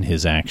reserved in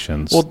his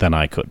actions than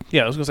I could.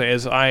 Yeah, I was going to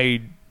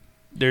say,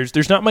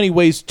 there's not many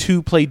ways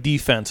to play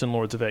defense in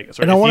Lords of Vegas.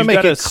 Right? And I want to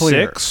make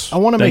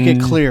it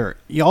clear.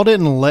 Y'all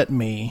didn't let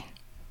me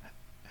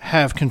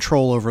have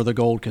control over the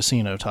gold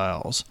casino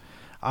tiles.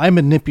 I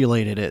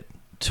manipulated it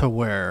to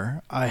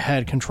where I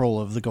had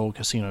control of the gold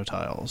casino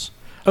tiles.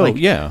 You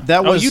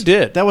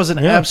did. That was an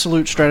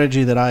absolute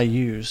strategy that I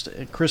used.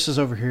 Chris is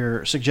over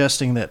here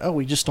suggesting that,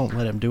 we just don't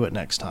let him do it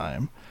next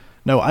time.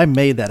 No, I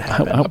made that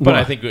happen. But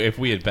I think if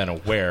we had been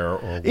aware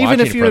or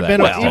watching if you had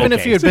been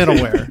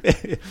aware,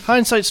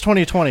 hindsight's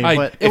 20/20.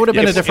 But it would have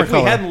been a different color.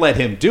 If we hadn't let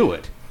him do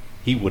it,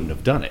 he wouldn't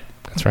have done it.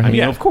 That's right. I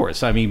mean, of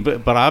course. I mean,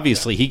 but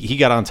obviously he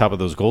got on top of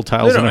those gold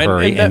tiles in a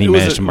hurry, and he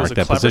managed to mark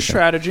that position. It was a clever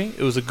strategy.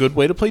 It was a good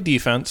way to play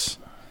defense.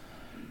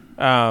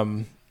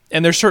 And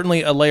there's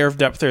certainly a layer of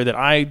depth there that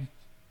I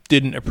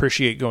didn't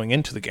appreciate going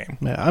into the game.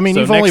 Yeah, I mean, So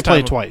you've only next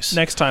played time- twice.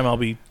 Next time I'll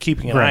be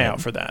keeping an Right. eye out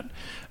for that.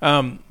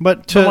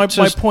 But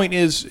My point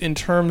is, in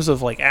terms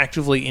of like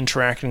actively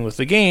interacting with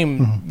the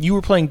game, you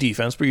were playing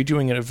defense, but you're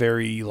doing it in a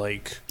very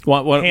like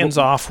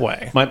hands-off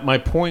way. My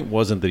point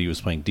wasn't that he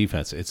was playing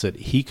defense. It's that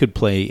he could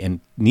play and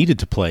needed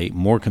to play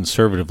more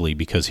conservatively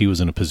because he was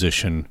in a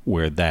position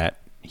where that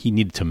he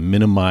needed to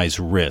minimize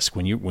risk.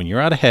 When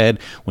you're out ahead,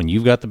 when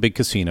you've got the big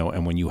casino,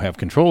 and when you have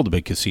control of the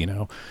big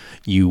casino,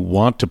 you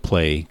want to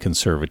play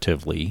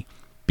conservatively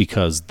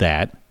because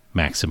that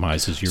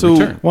maximizes your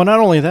return. Well, not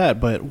only that,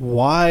 but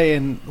why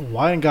in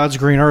God's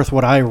green earth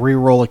would I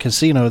re-roll a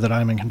casino that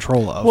I'm in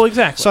control of? Well,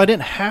 exactly. So I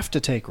didn't have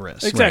to take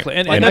risks. Exactly. Right.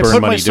 And And that's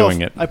burn money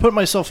doing it. I put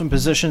myself in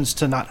positions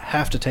to not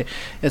have to take.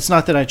 It's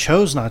not that I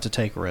chose not to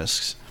take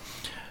risks.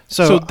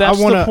 So that's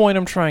I wanna, the point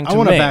I'm trying to I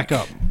want make. to back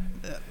up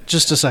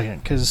just a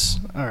second, because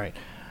all right,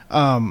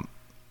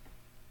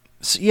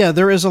 so yeah,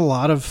 there is a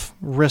lot of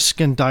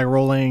risk in die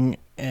rolling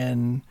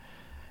and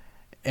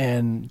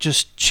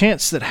just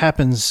chance that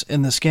happens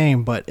in this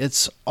game, but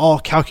it's all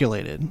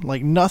calculated.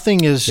 Like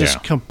nothing is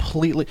just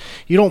completely.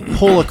 You don't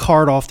pull a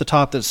card off the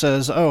top that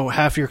says, "Oh,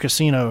 half your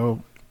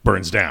casino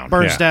burns down.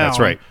 burns Yeah, down." That's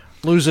right.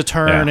 Lose a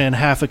turn Yeah. and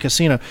half a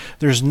casino.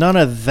 There's none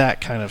of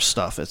that kind of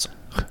stuff. It's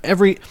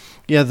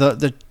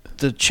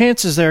the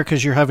chances there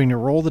because you're having to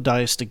roll the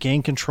dice to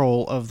gain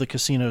control of the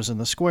casinos and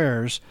the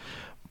squares,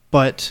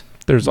 but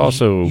There's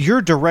also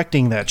you're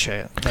directing that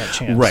chance.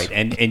 Right,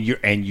 and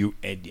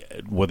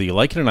whether you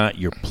like it or not,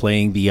 you're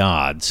playing the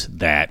odds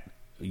that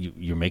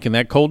you're making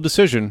that cold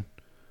decision,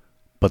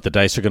 but the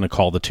dice are going to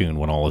call the tune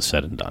when all is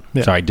said and done.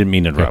 Yeah. Sorry, I didn't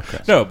mean to interrupt.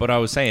 Chris. No, but I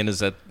was saying is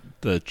that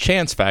the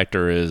chance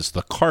factor is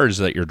the cards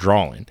that you're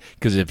drawing.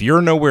 Because if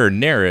you're nowhere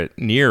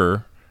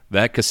near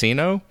that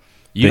casino,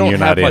 you Then don't you're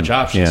have not much in.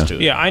 options Yeah. to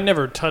it. Yeah, I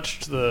never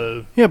touched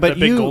the but that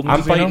big you- golden I'm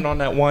casino. fighting on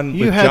that one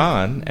You with had,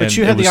 John. but and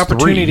you it had the was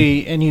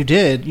opportunity, and you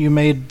did. You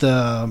made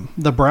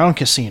the Brown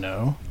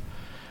Casino.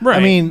 Right. I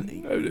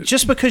mean,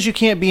 just because you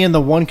can't be in the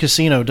one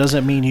casino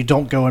doesn't mean you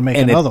don't go and make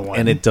another one.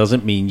 And it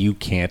doesn't mean you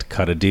can't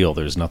cut a deal.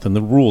 There's nothing in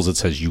the rules that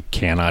says you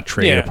cannot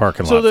trade a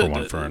parking lot for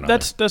one for another.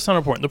 That's not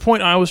important. The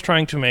point I was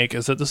trying to make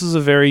is that this is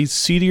a very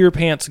seat of your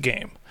pants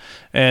game,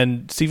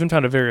 and Stephen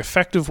found a very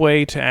effective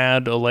way to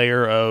add a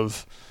layer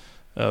of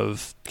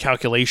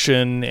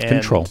calculation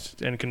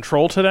and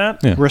control to that.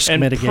 Yeah. Risk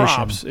and mitigation.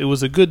 props. It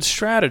was a good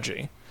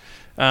strategy.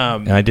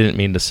 And I didn't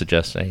mean to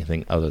suggest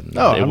anything other than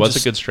that. It was a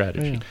good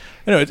strategy.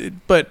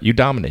 But You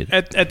dominated.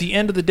 at the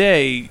end of the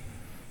day,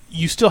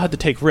 you still had to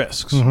take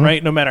risks, Mm-hmm.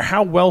 right? No matter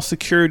how well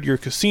secured your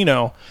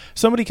casino,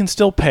 somebody can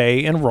still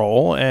pay and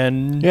roll.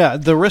 And Yeah,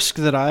 the risk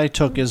that I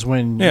took is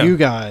when Yeah. you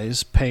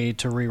guys paid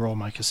to re-roll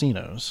my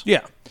casinos.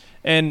 yeah,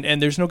 and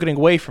there's no getting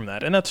away from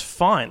that, and that's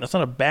fine. That's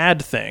not a bad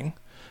thing,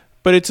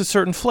 but it's a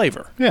certain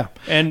flavor. Yeah,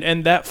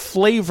 And that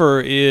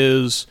flavor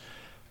is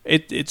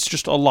it's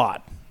just a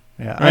lot.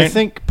 yeah. Right. I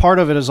think part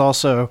of it is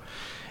also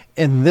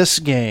in this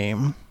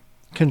game,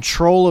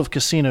 control of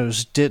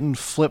casinos didn't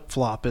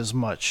flip-flop as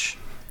much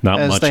Not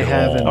as much they at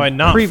have all. in Oh, and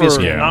not previous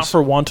for games. not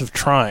for want of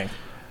trying.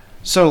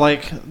 So,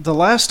 like, the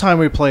last time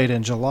we played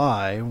in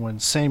July, when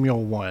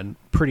Samuel won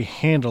pretty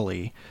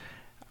handily,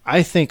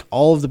 I think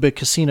all of the big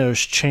casinos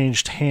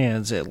changed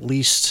hands at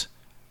least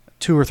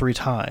 2 or 3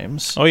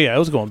 times. Oh yeah, it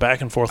was going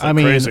back and forth like I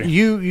mean, crazy.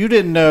 you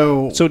didn't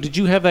know. So did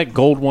you have that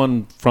gold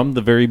one from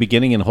the very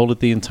beginning and hold it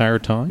the entire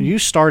time? You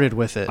started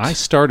with it. I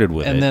started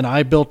with it. and then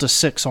I built a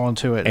 6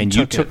 onto it. and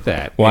you took took it.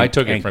 that. Well, I And-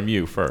 took it and- from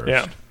you first.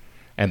 Yeah.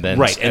 And then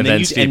Right, and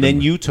then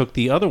Stephen- you took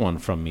the other one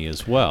from me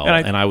as well,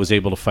 And and I was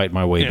able to fight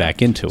my way Yeah.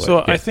 back into it. So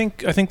Yeah. I think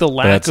the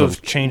lack That's a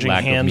of changing lack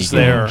of me hands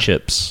getting there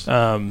chips.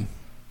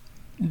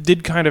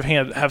 did kind of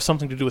have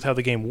something to do with how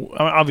the game.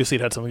 Obviously,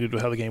 it had something to do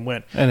with how the game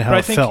went And how But I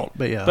it think- felt.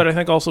 But yeah. But I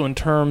think also in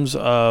terms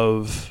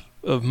of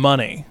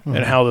money Mm-hmm.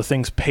 and how the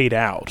things paid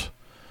out,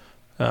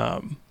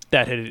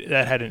 that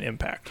had an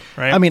impact,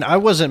 right? I mean, I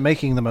wasn't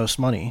making the most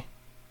money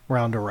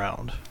round to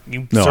round.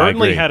 you No, I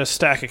certainly agree. had a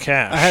stack of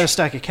cash. I had a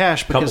stack of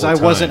cash because Couple I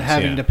of wasn't times,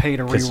 having yeah. to pay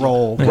to 'Cause-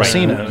 re-roll Right,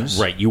 casinos.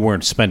 Right, you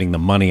weren't spending the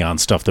money on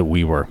stuff that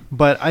we were.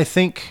 But I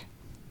think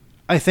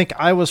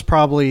I was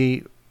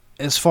probably,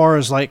 as far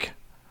as like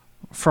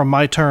from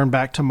my turn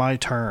back to my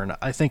turn,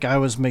 I think I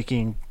was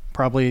making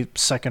probably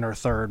second or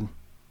third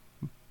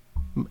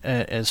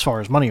as far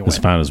as money As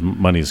went. far as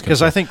money is concerned.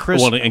 Because I think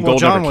Chris and well, gold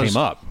John never was,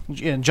 came up.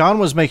 And John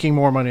was making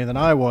more money than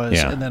I was,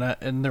 Yeah. and then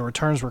and there were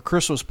turns where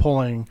Chris was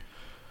pulling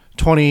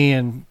 20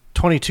 and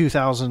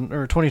 22,000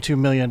 or $22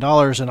 million,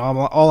 and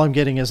all I'm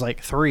getting is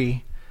like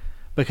 3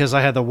 because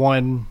I had the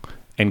one.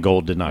 And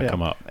gold did not Yeah.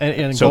 come up.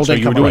 And so gold so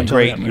didn't you were come up doing until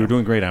great. then. You were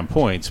doing great on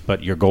points,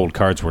 but your gold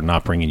cards were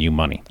not bringing you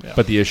money. Yeah.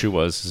 But the issue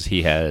was is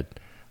he had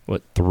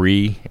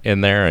 3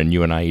 in there, and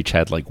you and I each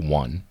had like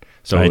 1.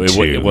 So I had it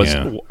 2, it was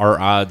yeah. our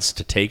odds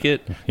to take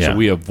it. Yeah. So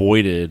we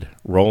avoided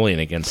rolling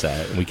against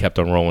that, and we kept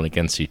on rolling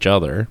against each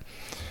other.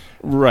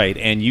 Right,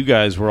 and you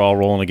guys were all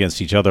rolling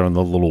against each other on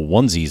the little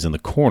onesies in the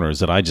corners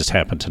that I just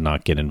happened to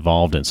not get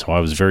involved in. So I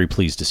was very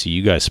pleased to see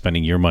you guys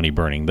spending your money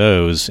burning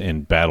those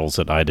in battles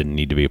that I didn't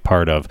need to be a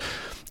part of.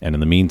 And in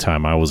the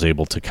meantime, I was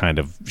able to kind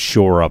of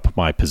shore up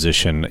my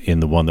position in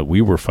the one that we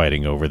were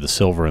fighting over, the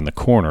silver in the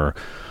corner,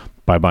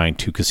 by buying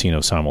 2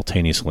 casinos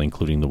simultaneously,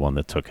 including the one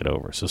that took it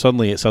over. So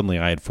suddenly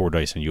I had 4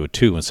 dice and you had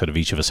 2, instead of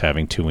each of us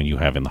having 2 and you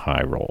having the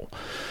high roll.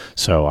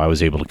 So I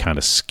was able to kind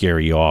of scare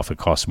you off. It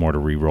costs more to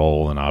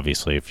re-roll, and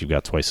obviously if you've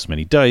got twice as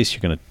many dice,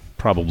 you're going to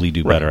probably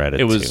do better at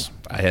it.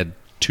 I had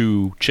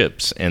 2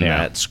 chips in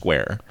that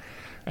square.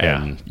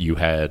 And you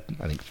had,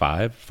 I think,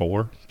 5,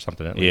 4,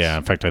 something at least. Yeah,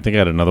 in fact, I think I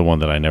had another one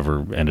that I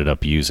never ended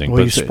up using.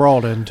 Well, you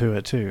sprawled into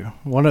it, too.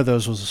 One of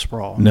those was a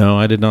sprawl. No,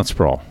 I did not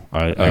sprawl.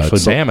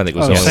 Sam, I think,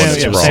 was the only one that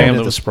sprawled. Sam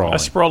that was sprawling. I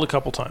sprawled a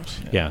couple times.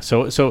 Yeah.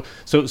 So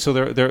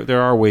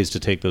there are ways to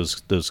take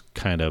those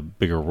kind of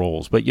bigger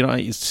rolls. But,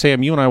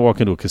 Sam, you and I walk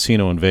into a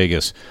casino in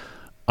Vegas.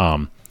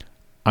 I'm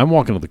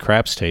walking to the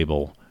craps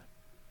table,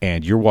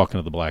 and you're walking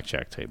to the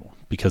blackjack table.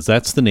 Because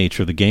that's the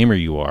nature of the gamer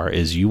you are,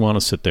 is you want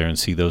to sit there and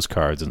see those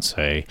cards and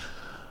say,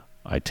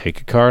 I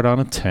take a card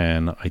on a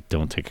 10, I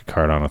don't take a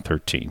card on a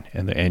 13.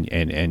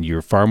 And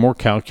you're far more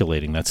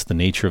calculating. That's the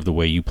nature of the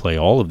way you play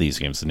all of these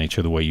games, the nature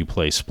of the way you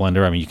play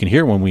Splendor. I mean, you can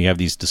hear when we have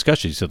these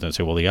discussions, you sit there and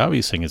say, well, the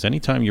obvious thing is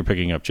anytime you're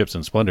picking up chips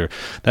in Splendor,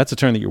 that's a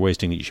turn that you're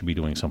wasting that you should be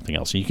doing something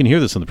else. And you can hear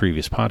this in the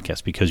previous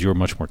podcast because you're a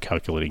much more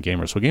calculating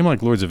gamer. So a game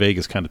like Lords of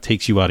Vegas kind of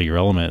takes you out of your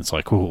element. It's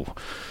like, ooh,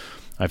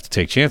 I have to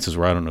take chances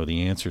where I don't know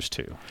the answers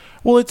to.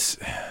 Well,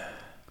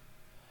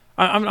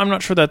 I'm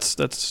not sure that's.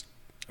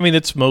 I mean,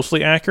 it's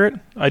mostly accurate.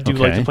 I do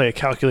like to play a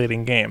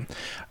calculating game.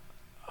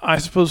 I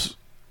suppose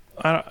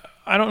I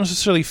don't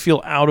necessarily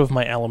feel out of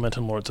my element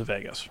in Lords of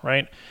Vegas,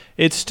 right?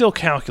 It's still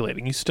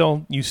calculating. You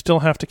still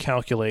have to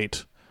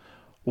calculate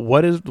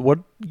what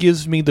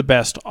gives me the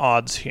best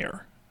odds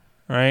here,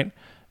 right?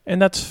 And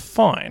that's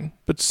fine.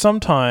 But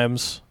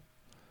sometimes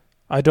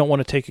I don't want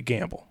to take a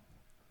gamble.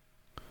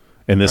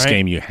 In this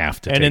game, you have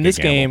to take a gamble. And in this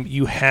game,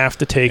 you have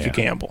to take a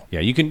gamble.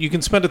 Yeah, you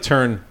can spend a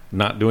turn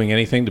not doing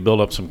anything to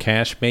build up some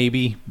cash,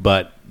 maybe,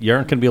 but you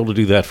aren't going to be able to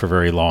do that for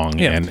very long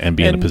and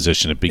be in a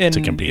position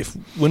to compete.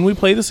 When we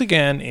play this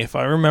again, if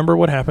I remember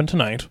what happened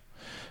tonight,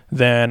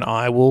 then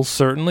I will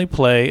certainly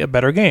play a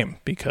better game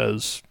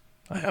because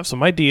I have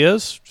some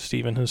ideas.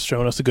 Steven has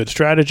shown us a good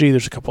strategy.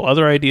 There's a couple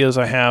other ideas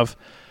I have,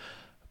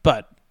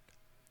 but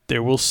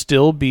there will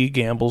still be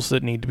gambles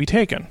that need to be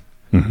taken.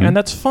 Mm-hmm. And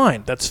that's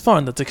fine. That's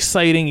fun. That's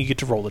exciting. You get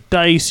to roll the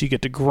dice. You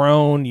get to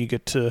groan. You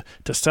get to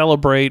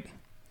celebrate.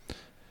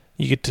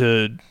 You get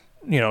to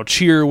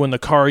cheer when the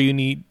card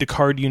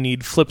you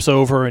need flips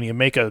over and you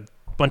make a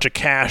bunch of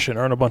cash and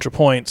earn a bunch of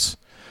points.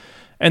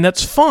 And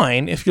that's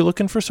fine if you're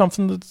looking for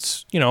something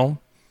that's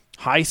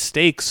high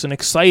stakes and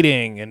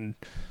exciting. And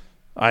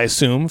I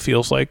assume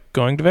feels like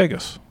going to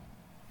Vegas.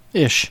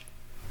 Ish.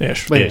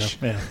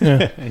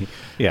 Yeah.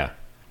 Yeah.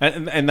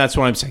 And that's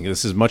what I'm saying.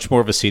 This is much more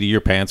of a seat of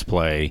your pants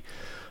play.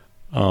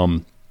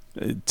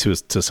 To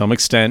some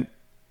extent,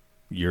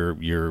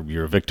 you're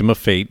a victim of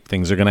fate.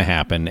 Things are going to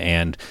happen,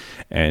 and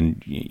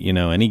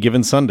any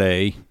given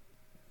Sunday,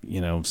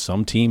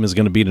 some team is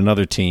going to beat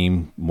another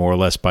team more or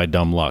less by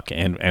dumb luck.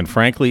 And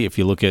frankly, if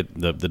you look at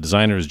the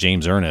designer is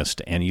James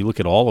Ernest, and you look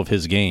at all of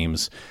his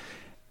games,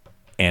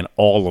 and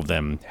all of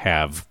them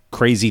have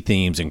crazy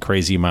themes and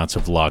crazy amounts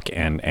of luck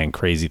and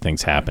crazy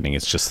things happening.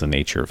 It's just the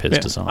nature of his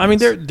design. I mean,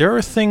 there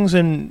are things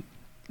don't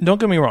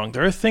get me wrong,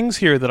 there are things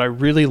here that I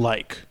really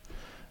like.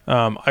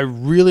 I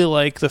really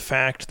like the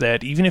fact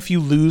that even if you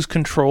lose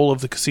control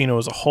of the casino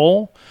as a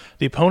whole,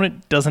 your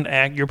opponent doesn't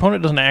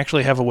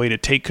actually have a way to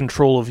take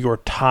control of your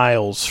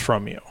tiles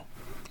from you.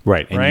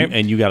 Right.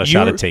 And you got a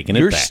shot at taking it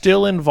back. You're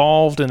still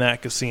involved in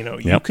that casino.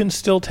 Yep. You can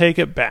still take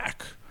it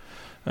back.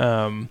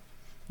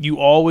 You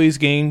always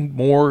gain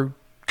more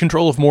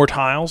control of more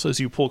tiles as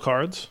you pull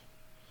cards.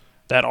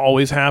 That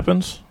always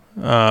happens.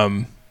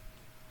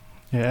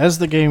 As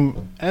the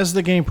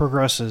game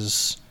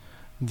progresses,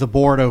 the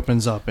board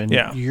opens up, and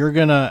you're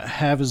gonna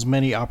have as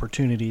many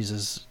opportunities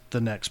as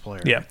the next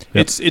player. Yeah,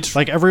 it's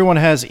like everyone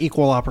has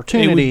equal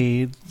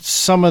opportunity.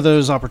 Some of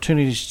those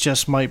opportunities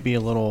just might be a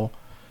little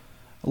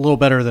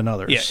better than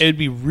others. Yeah, it'd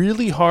be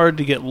really hard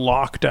to get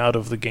locked out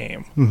of the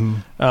game,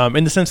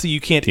 in the sense that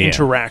you can't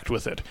interact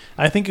with it.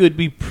 I think it would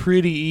be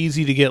pretty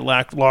easy to get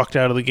locked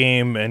out of the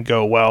game and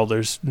go, well,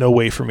 there's no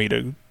way for me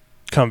to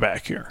come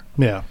back here.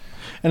 Yeah.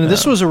 And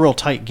this was a real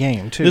tight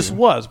game, too. This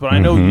was, but I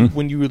know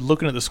when you were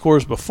looking at the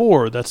scores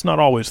before, that's not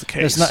always the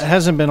case.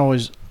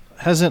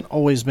 Hasn't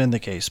always been the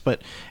case.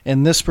 But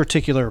in this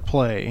particular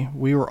play,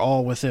 we were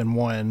all within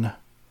one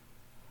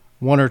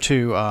or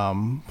two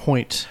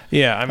point.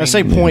 Yeah, I mean, I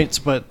say points,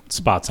 but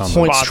spots on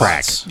the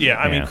track. Yeah,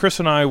 I mean, Chris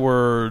and I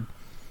were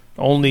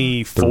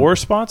only 4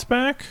 spots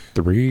back.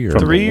 3 or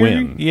from the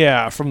win.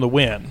 Yeah, from the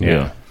win.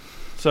 Yeah.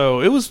 So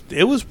it was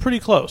pretty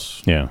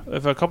close. Yeah.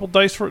 If a couple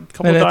dice for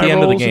and at the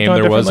end of the game,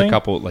 there was a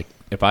couple, like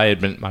if I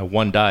had been my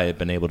one die had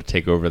been able to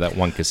take over that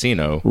one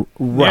casino,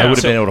 Right. I would have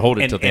So- been able to hold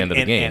it and- till the end of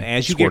the and- game. And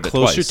as you Scored get it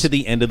closer twice. to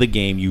the end of the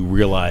game, you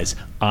realize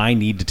I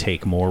need to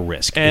take more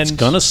risk. It's And-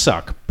 going to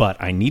suck, but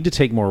I need to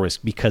take more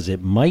risk because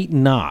it might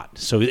not.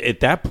 So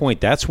at that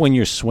point, that's when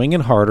you're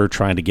swinging harder,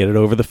 trying to get it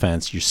over the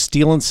fence. You're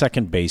stealing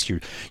second base. You're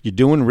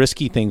doing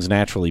risky things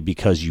naturally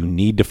because you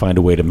need to find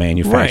a way to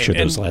manufacture Right,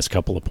 those and- last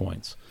couple of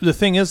points. The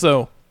thing is,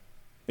 though,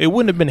 it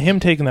wouldn't have been him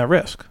taking that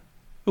risk.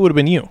 It would have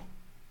been you.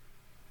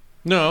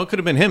 No, it could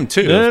have been him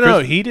too. No.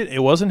 He did.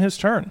 It wasn't his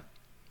turn.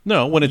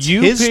 No, when it's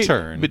You his paid-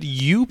 turn. but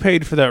you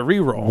paid for that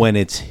reroll. When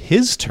it's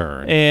his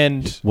turn.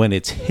 and When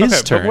it's his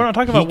okay, turn, but we're not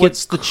talking he about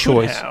gets what the could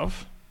choice.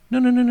 have.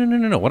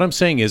 No. What I'm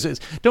saying is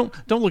don't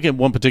look at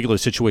one particular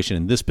situation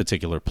in this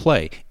particular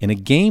play. In a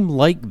game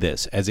like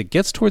this, as it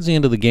gets towards the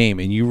end of the game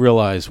and you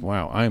realize,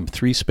 wow, I am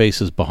 3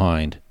 spaces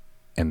behind,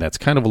 and that's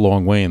kind of a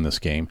long way in this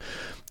game.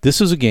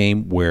 This is a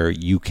game where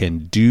you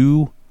can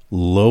do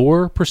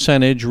lower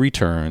percentage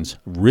returns,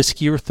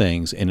 riskier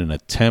things in an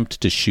attempt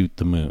to shoot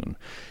the moon.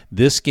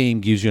 This game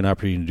gives you an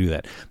opportunity to do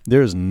that.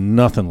 There's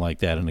nothing like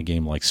that in a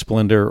game like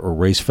Splendor or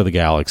Race for the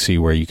Galaxy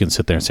where you can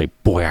sit there and say,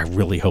 boy, I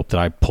really hope that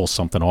I pull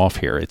something off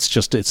here.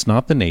 It's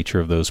not the nature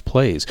of those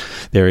plays.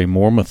 They're a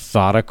more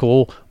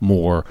methodical,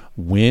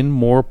 win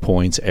more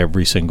points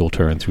every single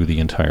turn through the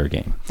entire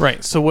game.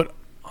 Right. So what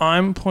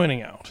I'm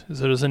pointing out is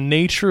that there's a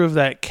nature of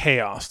that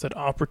chaos, that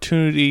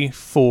opportunity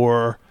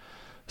for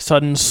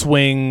sudden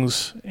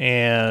swings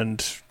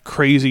and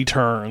crazy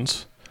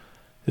turns,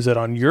 is that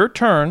on your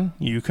turn,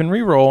 you can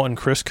re-roll and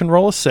Chris can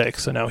roll a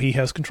 6, and now he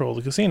has control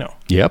of the casino.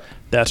 Yep.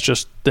 That's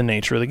just the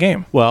nature of the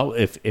game. Well,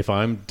 if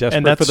I'm desperate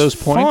And that's for those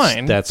points,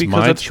 fine, that's because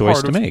my that's choice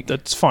part to of- make.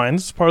 That's fine.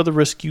 It's part of the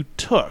risk you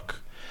took.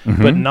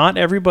 But not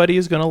everybody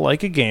is going to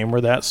like a game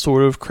where that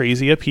sort of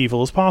crazy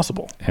upheaval is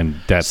possible.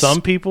 And that's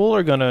Some people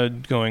are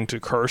going to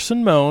curse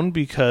and moan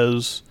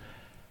because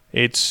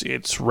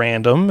it's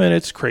random and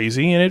it's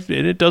crazy and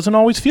it doesn't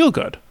always feel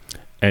good.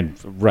 And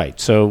right,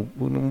 so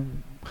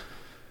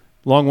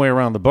long way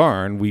around the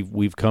barn,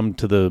 we've come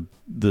to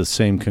the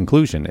same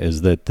conclusion: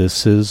 is that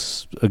this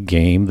is a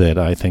game that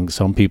I think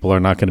some people are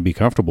not going to be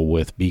comfortable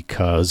with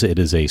because it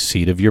is a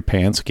seat of your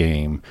pants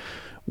game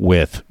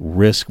with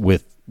risk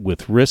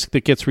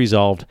that gets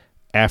resolved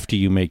after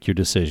you make your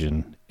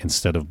decision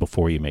instead of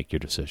before you make your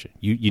decision.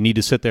 You need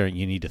to sit there and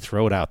you need to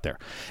throw it out there.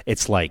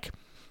 It's like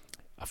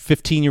a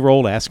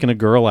 15-year-old asking a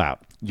girl out.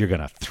 You're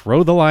going to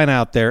throw the line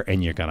out there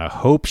and you're going to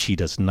hope she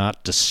does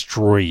not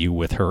destroy you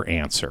with her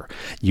answer.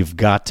 You've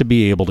got to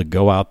be able to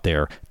go out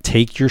there,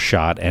 take your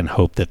shot, and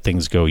hope that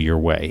things go your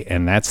way.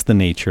 And that's the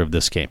nature of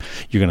this game.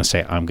 You're going to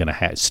say, I'm going to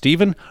have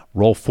Steven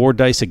roll 4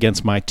 dice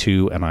against my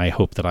 2, and I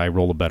hope that I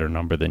roll a better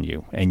number than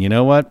you. And you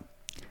know what?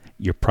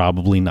 You're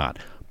probably not.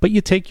 But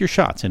you take your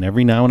shots, and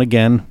every now and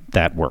again,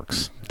 that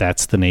works.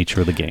 That's the nature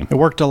of the game. It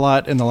worked a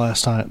lot in the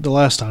last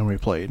time we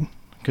played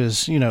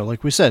because,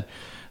 like we said,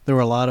 there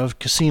were a lot of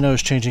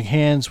casinos changing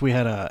hands. We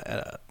had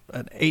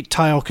an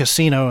 8-tile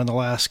casino in the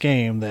last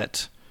game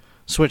that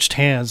switched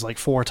hands like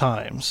 4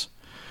 times.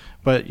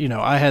 But,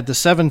 I had the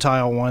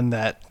 7-tile one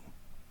that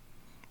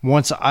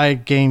once I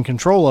gained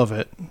control of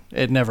it,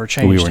 it never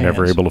changed We were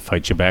never hands. able to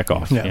fight you back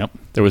off. Yeah. Yep.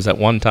 There was that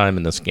one time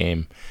in this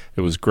game.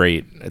 It was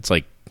great. It's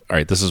like, all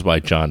right, this is why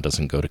John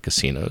doesn't go to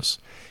casinos.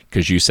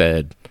 Because you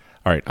said,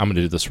 all right, I'm going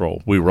to do this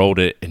roll. We rolled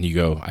it, and you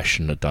go, I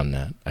shouldn't have done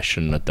that. I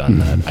shouldn't have done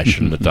that. I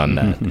shouldn't have done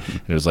that. And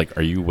it was like,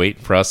 are you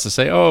waiting for us to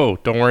say, oh,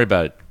 don't worry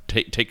about it.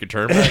 Take your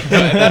turn back? No,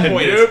 at that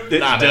point, it's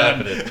not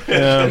happening.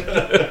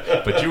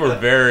 Yeah. But you were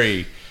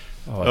very...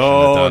 Oh, I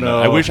shouldn't have done that.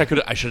 I wish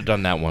I should have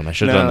done that one. I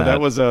should have done that. that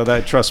was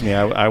that. Trust me,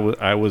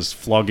 I was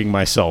flogging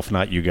myself,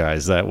 not you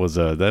guys. That was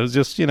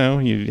just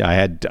I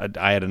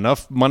had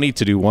enough money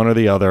to do one or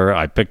the other.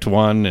 I picked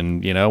one,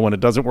 and when it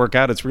doesn't work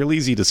out, it's real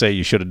easy to say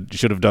you should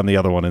have done the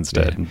other one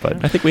instead. Yeah.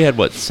 But I think we had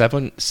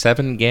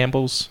seven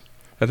gambles.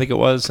 I think it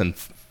was, and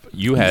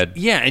you had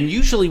and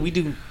usually we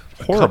do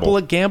a Horrible. couple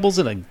of gambles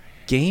in a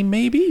game,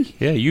 maybe.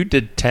 yeah. You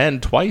did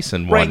 10 twice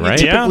in one,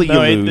 right? Yeah. Typically you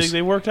no, lose.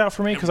 they worked out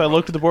for me because I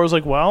looked at the board. I was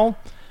like, well,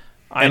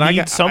 I And I need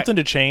got- something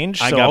to change,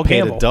 so I got I'll paid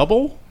gamble. a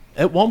double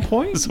at one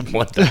point.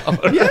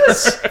 $1.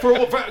 Yes, for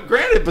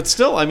granted, but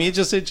still, I mean, it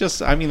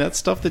just, I mean, that's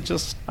stuff that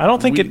just. I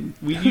don't think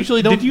we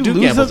usually don't did you do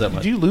lose gambles that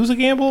much. Did you lose a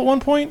gamble at one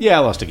point? Yeah, I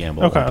lost a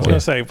gamble. Okay, I was going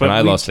to say, but And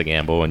I we- lost a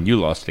gamble, and you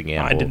lost a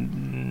gamble. I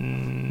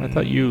didn't. I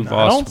thought you lost.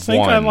 I don't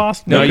think I one.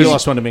 lost. No, you 'cause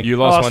lost one to me. You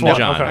lost Lost one to one,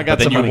 John. okay. I got but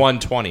then some you money. won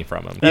 20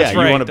 from him. That's you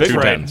right. won a big that's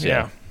right. tens,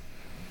 Yeah.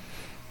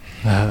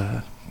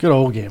 Good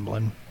old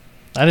gambling.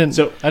 I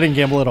didn't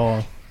gamble at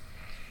all.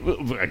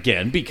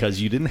 Again,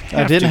 because you didn't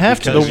have I didn't to. have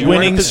to. because The you were in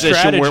a winning position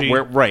strategy-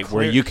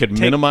 where you could Take-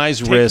 minimize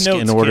take risk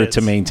notes, in order kids.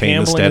 to maintain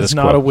Gambling the status is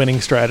not quo. a winning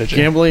strategy.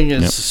 Gambling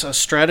is a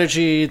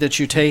strategy that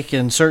you take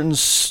in certain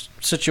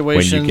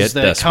situations get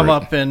that come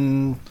desperate. up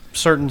in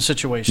certain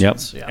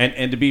situations. Yep. Yeah.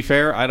 And to be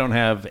fair, I don't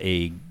have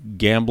a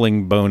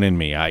gambling bone in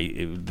me.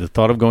 The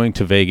thought of going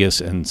to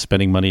Vegas and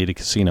spending money at a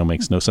casino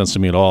makes no sense to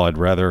me at all. I'd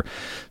rather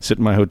sit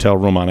in my hotel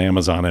room on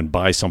Amazon and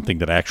buy something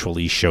that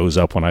actually shows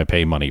up when I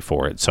pay money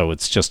for it. So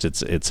it's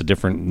a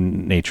different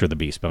nature of the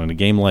beast. But in a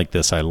game like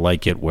this, I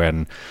like it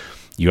when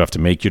you have to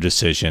make your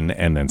decision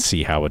and then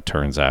see how it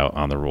turns out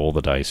on the roll of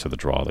the dice or the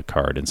draw of the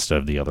card instead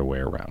of the other way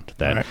around.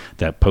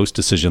 That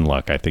post-decision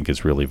luck, I think,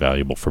 is really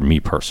valuable for me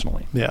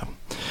personally. Yeah.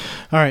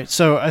 All right,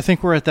 so I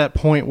think we're at that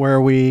point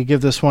where we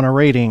give this one a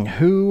rating.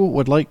 Who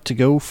would like to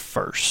go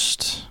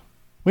first?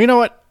 Well, you know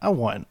what? I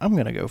won. I'm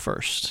going to go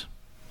first.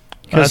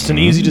 That's an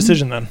easy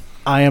decision then.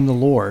 I am the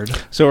Lord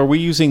So are we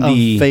using of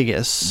the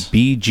Vegas.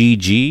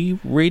 BGG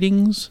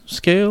ratings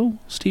scale,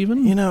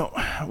 Stephen? You know,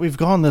 we've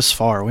gone this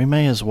far. We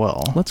may as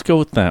well. Let's go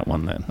with that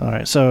one then. All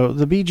right, so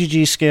the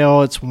BGG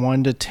scale, it's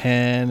 1 to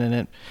 10, and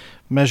it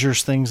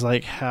measures things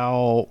like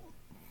how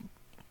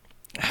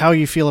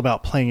you feel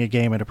about playing a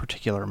game at a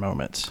particular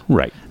moment.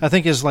 Right. I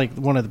think is like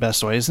one of the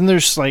best ways. And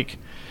there's like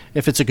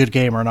if it's a good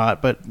game or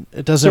not, but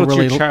it doesn't So it's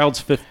really. your child's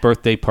 5th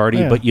birthday party,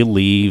 Yeah. but you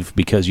leave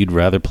because you'd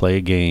rather play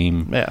a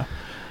game. Yeah.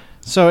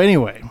 So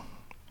anyway,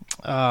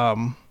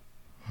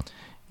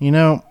 you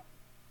know,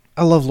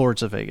 I love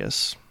Lords of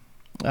Vegas.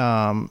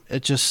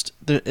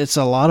 It's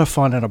a lot of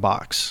fun in a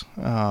box.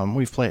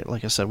 We've played,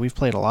 like I said, we've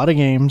played a lot of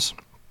games,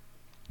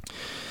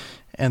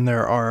 and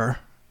there are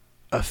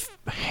a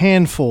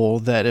handful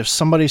that if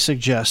somebody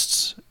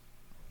suggests,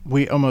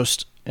 we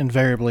almost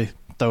invariably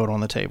throw it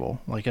on the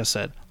table. Like I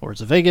said, Lords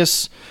of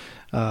Vegas,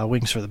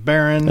 Wings for the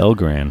Baron, El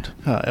Grand.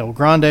 El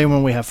Grande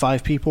when we have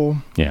 5 people.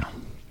 Yeah.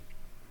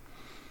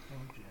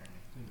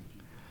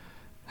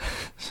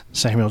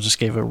 Samuel just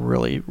gave a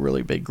really,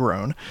 really big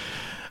groan.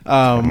 So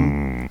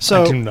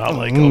I do not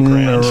like El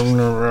Grand.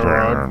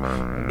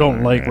 I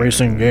don't like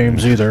racing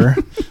games either.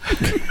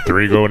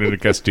 3 going into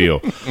Castillo.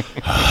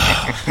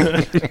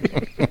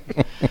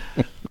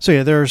 So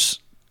yeah, there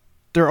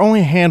are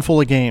only a handful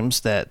of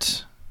games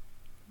that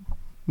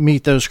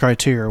meet those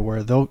criteria where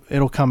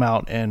it'll come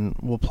out and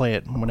we'll play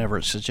it whenever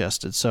it's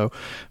suggested. So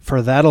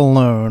for that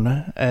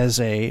alone, as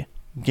a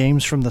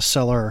Games from the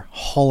Cellar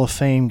Hall of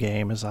Fame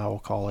game, as I will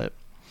call it,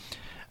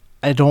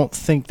 I don't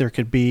think there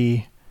could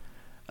be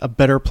a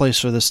better place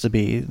for this to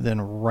be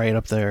than right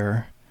up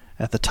there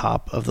at the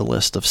top of the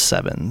list of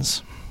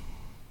 7s.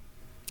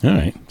 All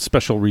right.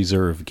 Special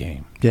reserve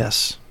game.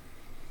 Yes.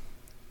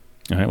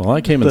 All right. Well,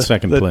 I came in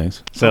second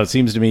place. So it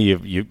seems to me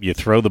you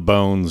throw the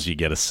bones, you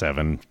get a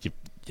 7,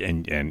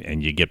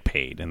 and you get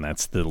paid. And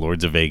that's the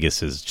Lords of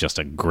Vegas is just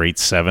a great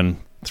 7.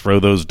 Throw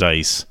those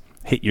dice,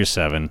 hit your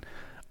 7.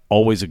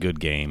 Always a good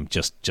game,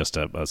 just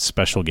a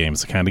special game.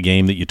 It's the kind of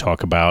game that you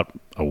talk about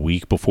a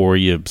week before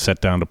you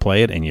sit down to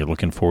play it, and you're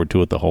looking forward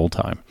to it the whole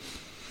time.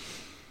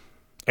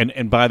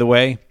 And by the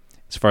way,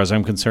 as far as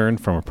I'm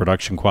concerned, from a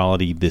production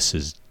quality, this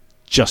is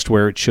just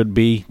where it should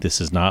be.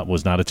 This was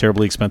not a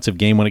terribly expensive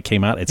game when it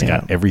came out. It's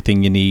got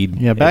everything you need.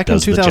 Yeah, back in It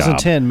does the job.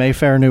 2010,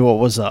 Mayfair knew what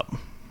was up.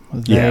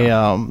 They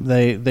Yeah.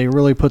 they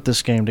really put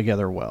this game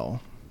together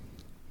well.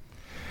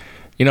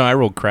 You know, I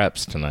rolled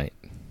craps tonight.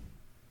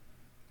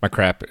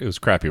 It was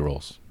crappy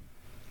rolls.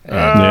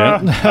 Yeah.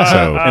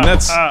 So And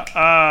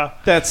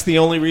that's the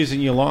only reason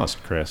you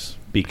lost, Chris,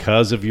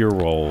 because of your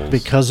rolls.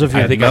 Because of I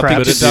your think I crap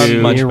could have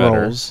done much better.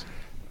 rolls.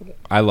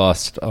 I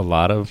lost a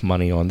lot of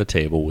money on the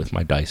table with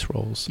my dice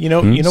rolls. You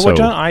know So- what,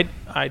 John?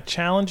 I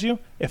challenge you.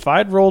 If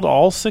I'd rolled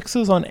all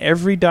 6s on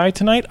every die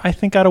tonight, I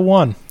think I'd have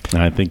won.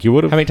 I think you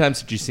would How have. many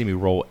times did you see me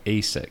roll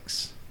a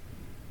 6?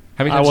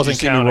 How many I times wasn't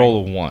did you see counting. me roll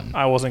a 1?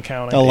 I wasn't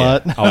counting. A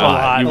lot. A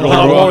lot. You A rolled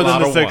lot a more lot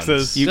than the of ones.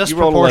 6s. You rolled 11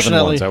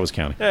 Disproportionately- ones. I was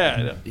counting.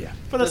 Yeah.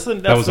 But that's the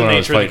That was the when I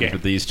was nature of the fighting game.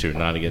 for these two,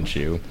 not against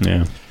you.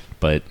 Yeah.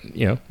 But,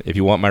 you know, if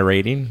you want my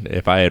rating,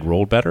 if I had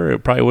rolled better, it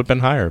probably would have been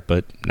higher.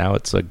 But now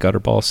it's a gutter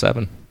ball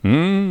 7.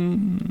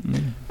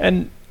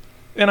 And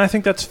I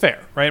think that's fair,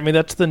 right? I mean,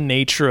 that's the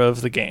nature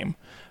of the game.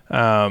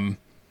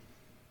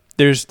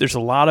 There's a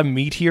lot of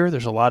meat here.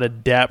 There's a lot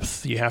of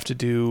depth. You have to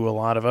do a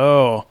lot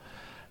of,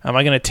 am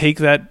I going to take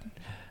that?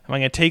 Am I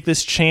going to take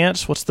this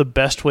chance? What's the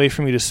best way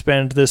for me to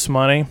spend this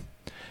money?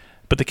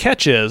 But the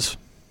catch is,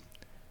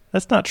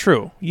 that's not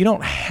true. You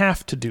don't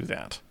have to do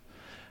that.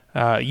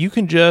 You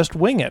can just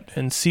wing it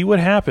and see what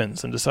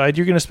happens and decide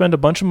you're going to spend a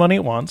bunch of money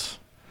at once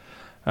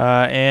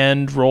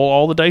and roll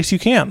all the dice you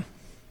can.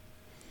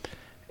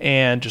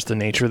 And just the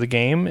nature of the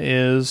game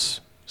is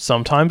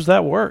sometimes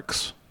that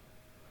works.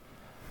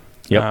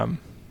 Yep.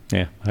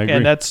 Yeah, I agree.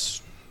 And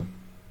that's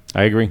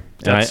I agree. And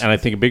That's- I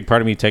think a big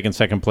part of me taking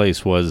second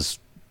place was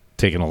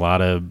taking a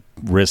lot of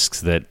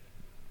risks that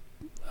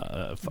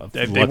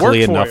They luckily worked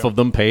for enough you. of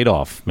them paid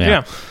off.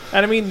 yeah.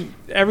 And I mean,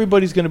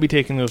 everybody's going to be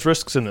taking those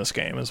risks in this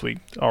game, as we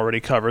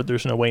already covered.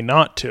 There's no way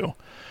not to.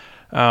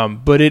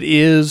 But it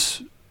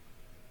is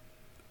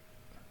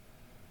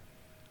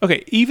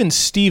okay. Even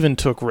Steven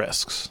took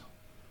risks,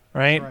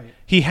 right?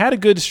 He had a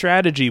good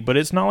strategy, but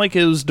it's not like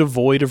it was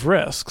devoid of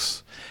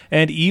risks.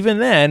 And even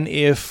then,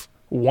 if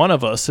one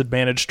of us had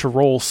managed to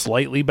roll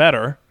slightly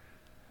better,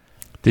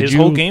 his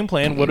whole game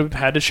plan would have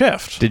had to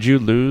shift. Did you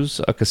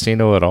lose a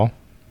casino at all?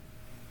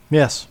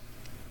 Yes.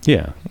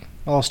 Yeah.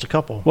 I lost a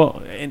couple.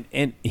 Well,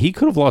 and he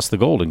could have lost the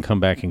gold and come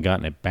back and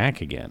gotten it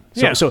back again.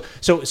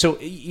 So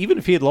even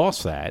if he had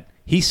lost that,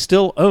 he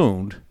still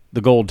owned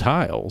the gold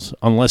tiles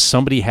unless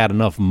somebody had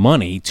enough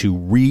money to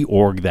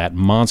reorg that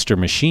monster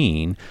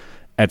machine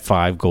at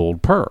 5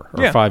 gold per or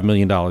 $5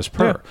 million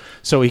per. Yeah.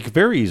 So he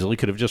very easily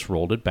could have just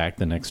rolled it back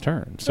the next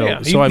turn. So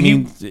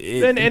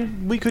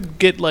and we could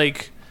get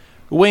like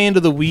way into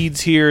the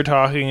weeds here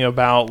talking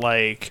about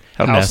like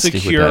How how nasty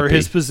would secure that be?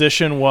 his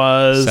position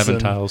was. 7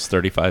 and- tiles,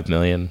 35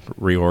 million.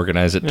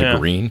 Reorganize it to Yeah.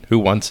 green. Who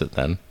wants it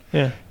then?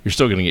 Yeah. You're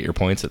still going to get your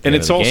points at the and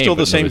end it's of the all game, still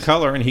the but same nobody's-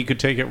 color, and he could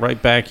take it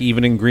right back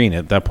even in green.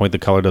 At that point, the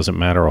color doesn't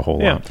matter a whole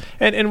lot.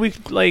 And we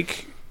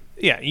like,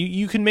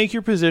 you can make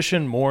your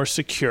position more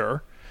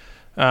secure,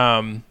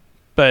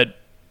 but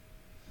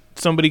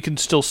somebody can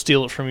still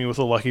steal it from you with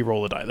a lucky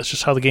roll of die. That's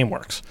just how the game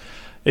works.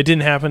 It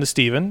didn't happen to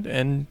Steven,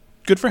 and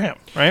good for him,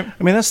 right?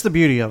 I mean, that's the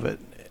beauty of it.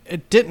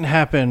 It didn't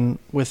happen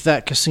with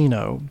that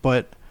casino,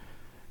 but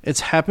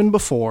it's happened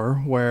before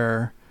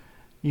where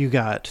you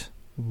got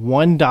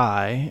 1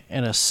 die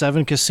in a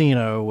 7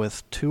 casino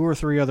with 2 or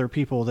 3 other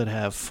people that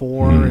have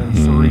 4 and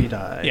 3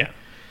 die. Yeah.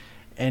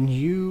 And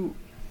you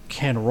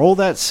can roll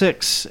that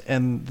 6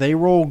 and they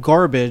roll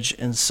garbage,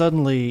 and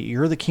suddenly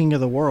you're the king of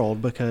the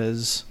world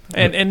because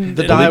And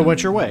the die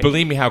went your way.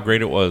 Believe me how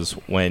great it was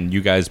when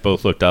you guys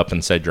both looked up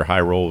and said your high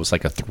roll was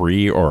like a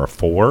 3 or a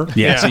 4.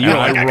 Yeah. So And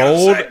I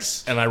rolled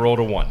and I rolled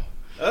a 1.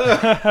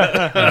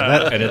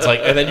 And it's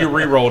like, and then you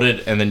re-rolled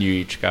it, and then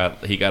he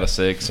got a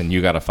 6 and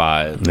you got a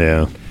 5.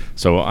 Yeah.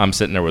 So I'm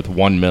sitting there with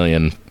 1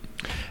 million.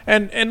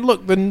 And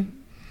look, then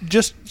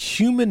just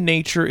human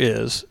nature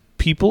is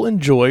people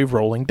enjoy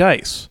rolling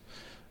dice,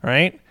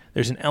 right?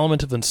 There's an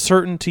element of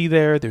uncertainty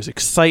there. There's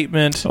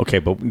excitement. Okay,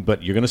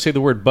 but you're going to say the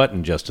word "but"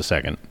 in just a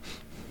second.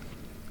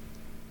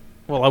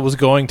 Well, I was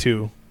going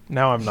to.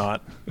 Now I'm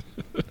not.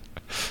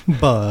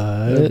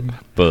 But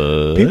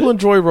People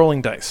enjoy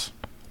rolling dice.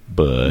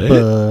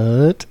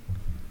 but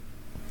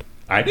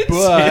I didn't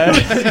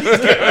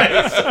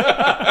say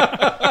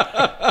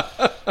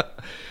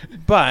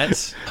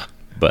But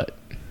But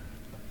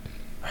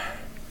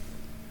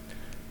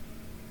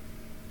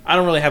I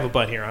don't really have a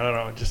but here. I don't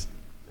know. Just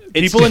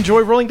people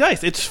enjoy rolling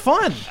dice. It's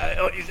fun.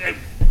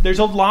 There's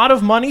a lot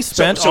of money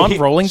spent on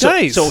rolling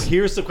dice. So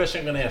here's the question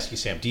I'm going to ask you,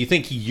 Sam. Do you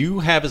think you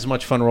have as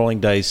much fun rolling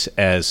dice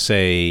as,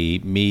 say,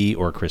 me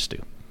or Chris do?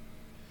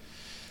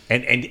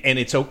 And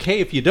it's okay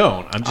if you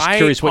don't. I'm just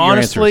curious what your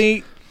answer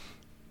is.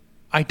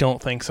 I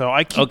don't think so.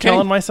 I keep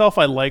telling myself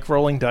I like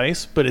rolling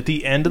dice, but at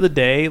the end of the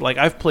day, like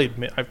I've played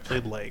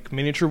like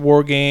miniature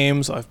war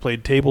games. I've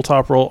played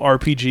tabletop role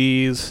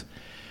RPGs.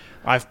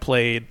 I've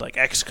played like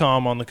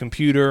XCOM on the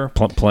computer.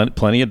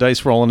 Plenty of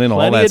dice rolling in, all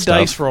that Plenty of stuff.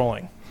 dice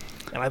rolling.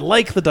 And I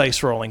like the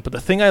dice rolling, but the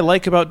thing I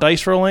like about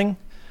dice rolling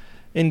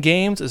in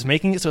games is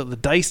making it so that the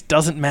dice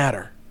doesn't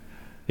matter.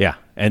 Yeah,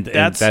 and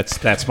that's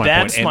my point.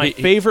 That's And my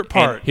favorite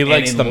part. he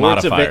likes the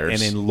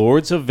modifiers. And in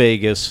Lords of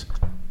Vegas,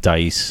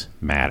 dice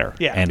matter.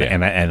 Yeah.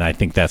 And I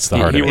think that's the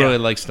heart he of it. really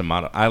likes the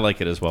I like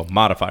it as well.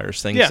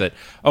 Modifiers, things Yeah. that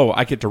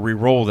I get to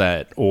re-roll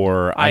that,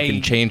 or I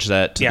can change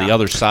that to Yeah. the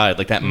other side,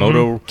 like that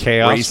moto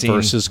Chaos racing.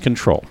 versus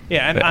control.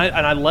 Yeah, and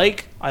I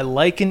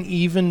like an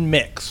even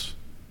mix,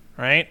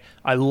 right?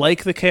 I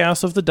like the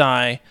chaos of the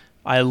die.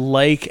 I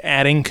like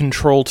adding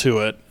control to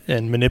it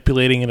and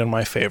manipulating it in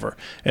my favor.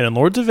 And in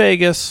Lords of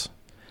Vegas,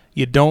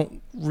 you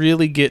don't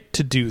really get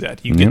to do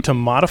that. You get to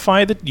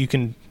modify that. You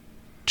can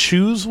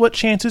choose what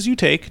chances you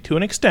take to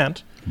an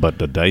extent, But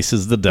the dice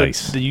is the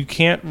dice. but you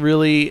can't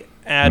really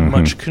add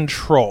much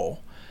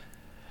control.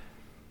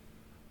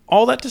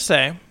 All that to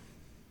say,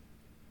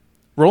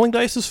 rolling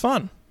dice is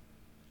fun.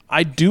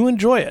 I do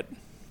enjoy it.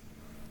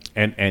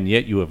 And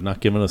yet you have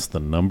not given us the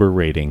number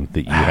rating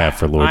that you have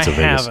for Lords of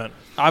Vegas.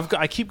 I haven't.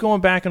 I keep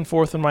going back and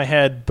forth in my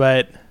head,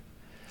 but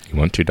You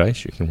want 2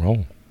 dice, you can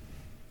roll.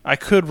 I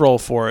could roll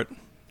for it.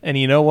 And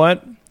you know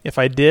what? If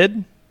I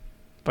did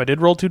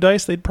roll 2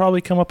 dice, they'd probably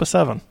come up a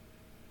 7.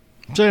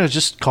 so yeah,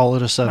 just call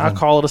it a 7. I'll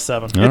call it a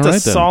 7. All It's a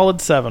right, then.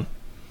 solid 7.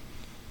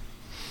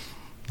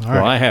 All Well,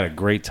 right. I had a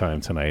great time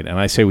tonight, and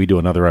I say we do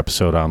another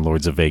episode on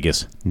Lords of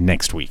Vegas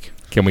next week.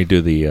 Can we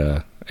do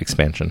the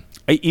expansion?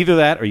 Either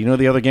that, or you know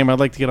the other game I'd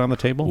like to get on the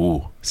table?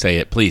 Ooh, say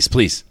it, please,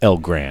 please. El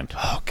Grand.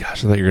 Oh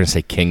gosh, I thought you were going to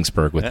say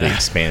Kingsburg with the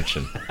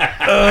expansion.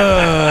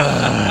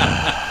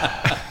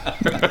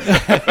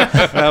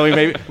 Well,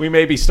 we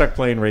may be stuck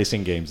playing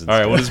racing games. All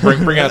right, we'll just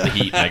bring out the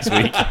heat next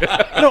week.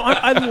 No,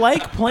 I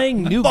like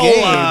playing new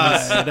games.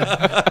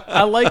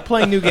 I like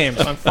playing new games.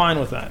 I'm fine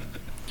with that.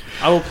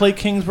 I will play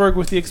Kingsburg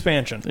with the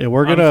expansion. Yeah,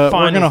 we're I'm gonna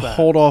fine with that.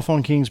 hold off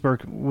on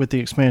Kingsburg with the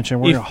expansion.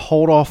 We're If- gonna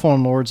hold off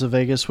on Lords of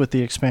Vegas with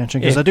the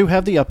expansion because If- I do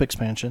have the up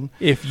expansion.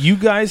 If you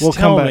guys We'll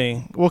tell come back.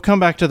 me, We'll come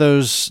back to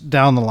those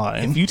down the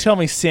line. if you tell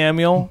me,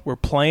 Samuel, we're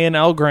playing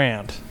El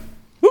Grand,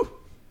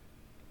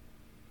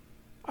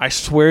 I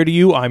swear to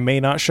you, I may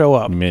not show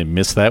up.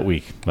 Missed that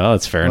week. Well,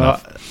 that's fair Well,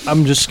 enough.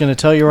 I'm just gonna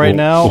tell you right Oh.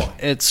 now,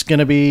 it's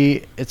gonna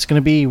be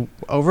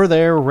over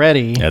there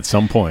ready. At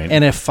some point.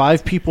 And if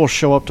 5 people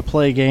show up to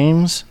play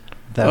games,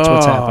 That's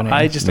what's happening.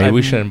 Maybe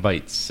we should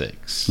invite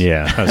 6.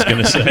 Yeah, I was going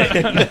to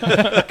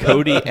say.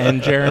 Cody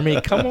and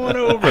Jeremy, come on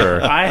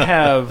over. I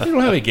have We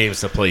don't have any games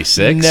to play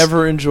 6.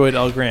 never enjoyed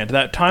El Grande.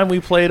 That time we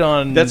played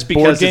on That's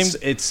board because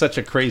game. it's such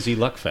a crazy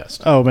luck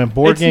fest. Oh man,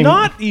 board It's game.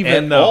 not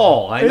even At though.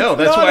 all. I know. It's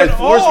That's not why it at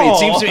floors me. It all.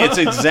 seems to me it's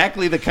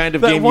exactly the kind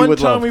of that game one you would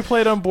time love. we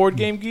played on Board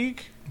Game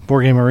Geek,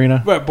 Board Game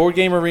Arena. right? Board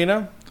Game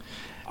Arena.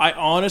 I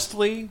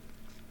honestly,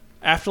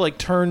 after like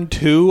turn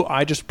 2,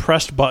 I just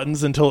pressed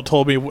buttons until it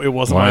told me it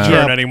wasn't my Wow.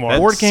 turn Yeah, anymore.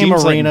 Board Game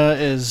seems like- Arena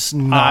is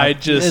not. I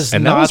just- is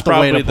And that was not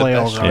the way probably to play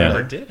the best El you Grande.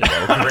 ever did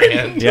at El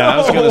Grande. Yeah, I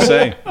was going to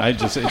say.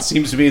 It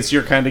seems to me it's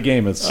your kind of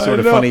game. It's sort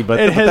of know. funny,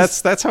 but It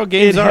has- that's how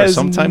games It are. has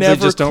Sometimes they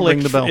never just don't ring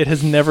the clicked- bell. It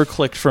has never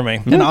clicked for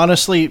me. And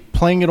honestly,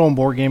 playing it on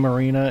Board Game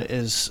Arena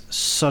is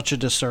such a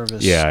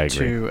disservice Yeah, I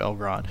agree. to El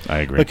Grande. I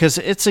agree. Because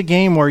it's a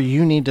game where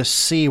you need to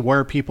see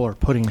where people are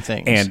putting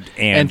things.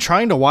 And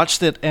trying to watch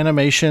that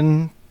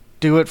animation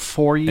do it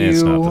for you,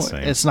 It's not the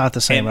same. it's not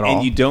the same and, at all.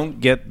 And you don't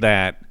get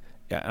that.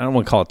 I don't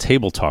want to call it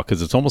table talk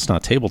because it's almost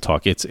not table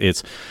talk.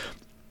 It's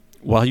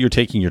while you're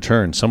taking your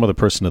turn, some other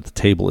person at the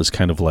table is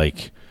kind of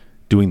like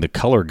doing the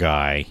color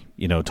guy,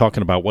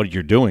 talking about what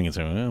you're doing and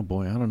saying, "Oh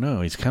boy, I don't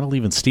know. He's kind of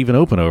leaving Steven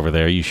open over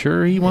there. You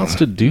sure he wants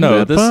to do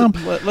No, that, Bob?"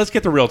 let's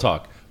get the real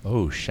talk.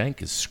 Oh,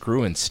 Shank is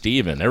screwing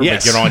Steven. Everybody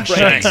Yes, get on right,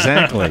 Shank.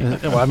 exactly.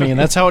 Well, I mean,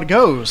 that's how it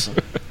goes.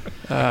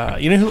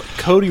 You know who?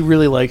 Cody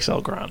really likes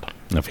El Grande.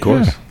 Of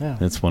course, Yeah.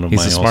 it's one of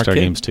He's my a smart all-star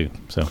kid. games too.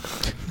 So,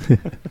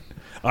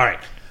 all right,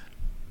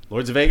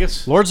 Lords of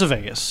Vegas, Lords of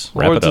Vegas.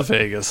 Wrap it Lords up. of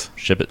Vegas.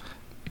 Ship it.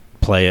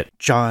 play it.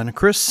 John,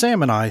 Chris,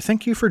 Sam, and I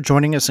thank you for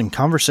joining us in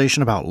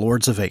conversation about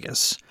Lords of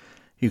Vegas.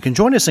 You can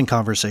join us in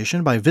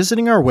conversation by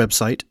visiting our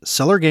website,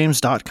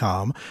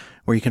 sellergames.com,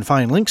 where you can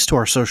find links to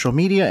our social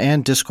media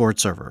and Discord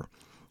server.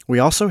 We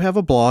also have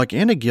a blog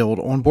and a guild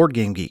on Board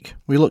Game Geek.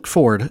 We look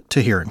forward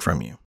to hearing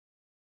from you.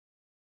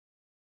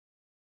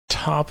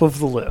 Top of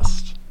the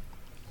list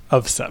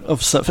of 7.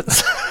 Of 7.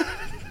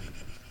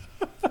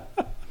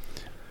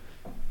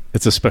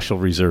 It's a special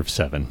reserve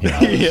 7.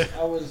 Yeah. Yeah.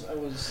 I was That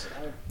was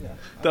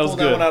pulled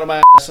good. that one out of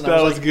my ass, and That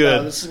I was was like, good.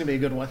 "Oh, this is gonna be a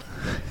good one."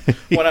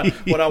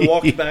 when I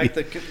walked back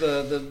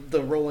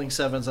the rolling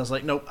sevens, I was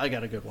like, "Nope, I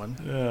got a good one."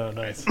 Oh,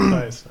 nice,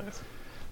 nice, nice.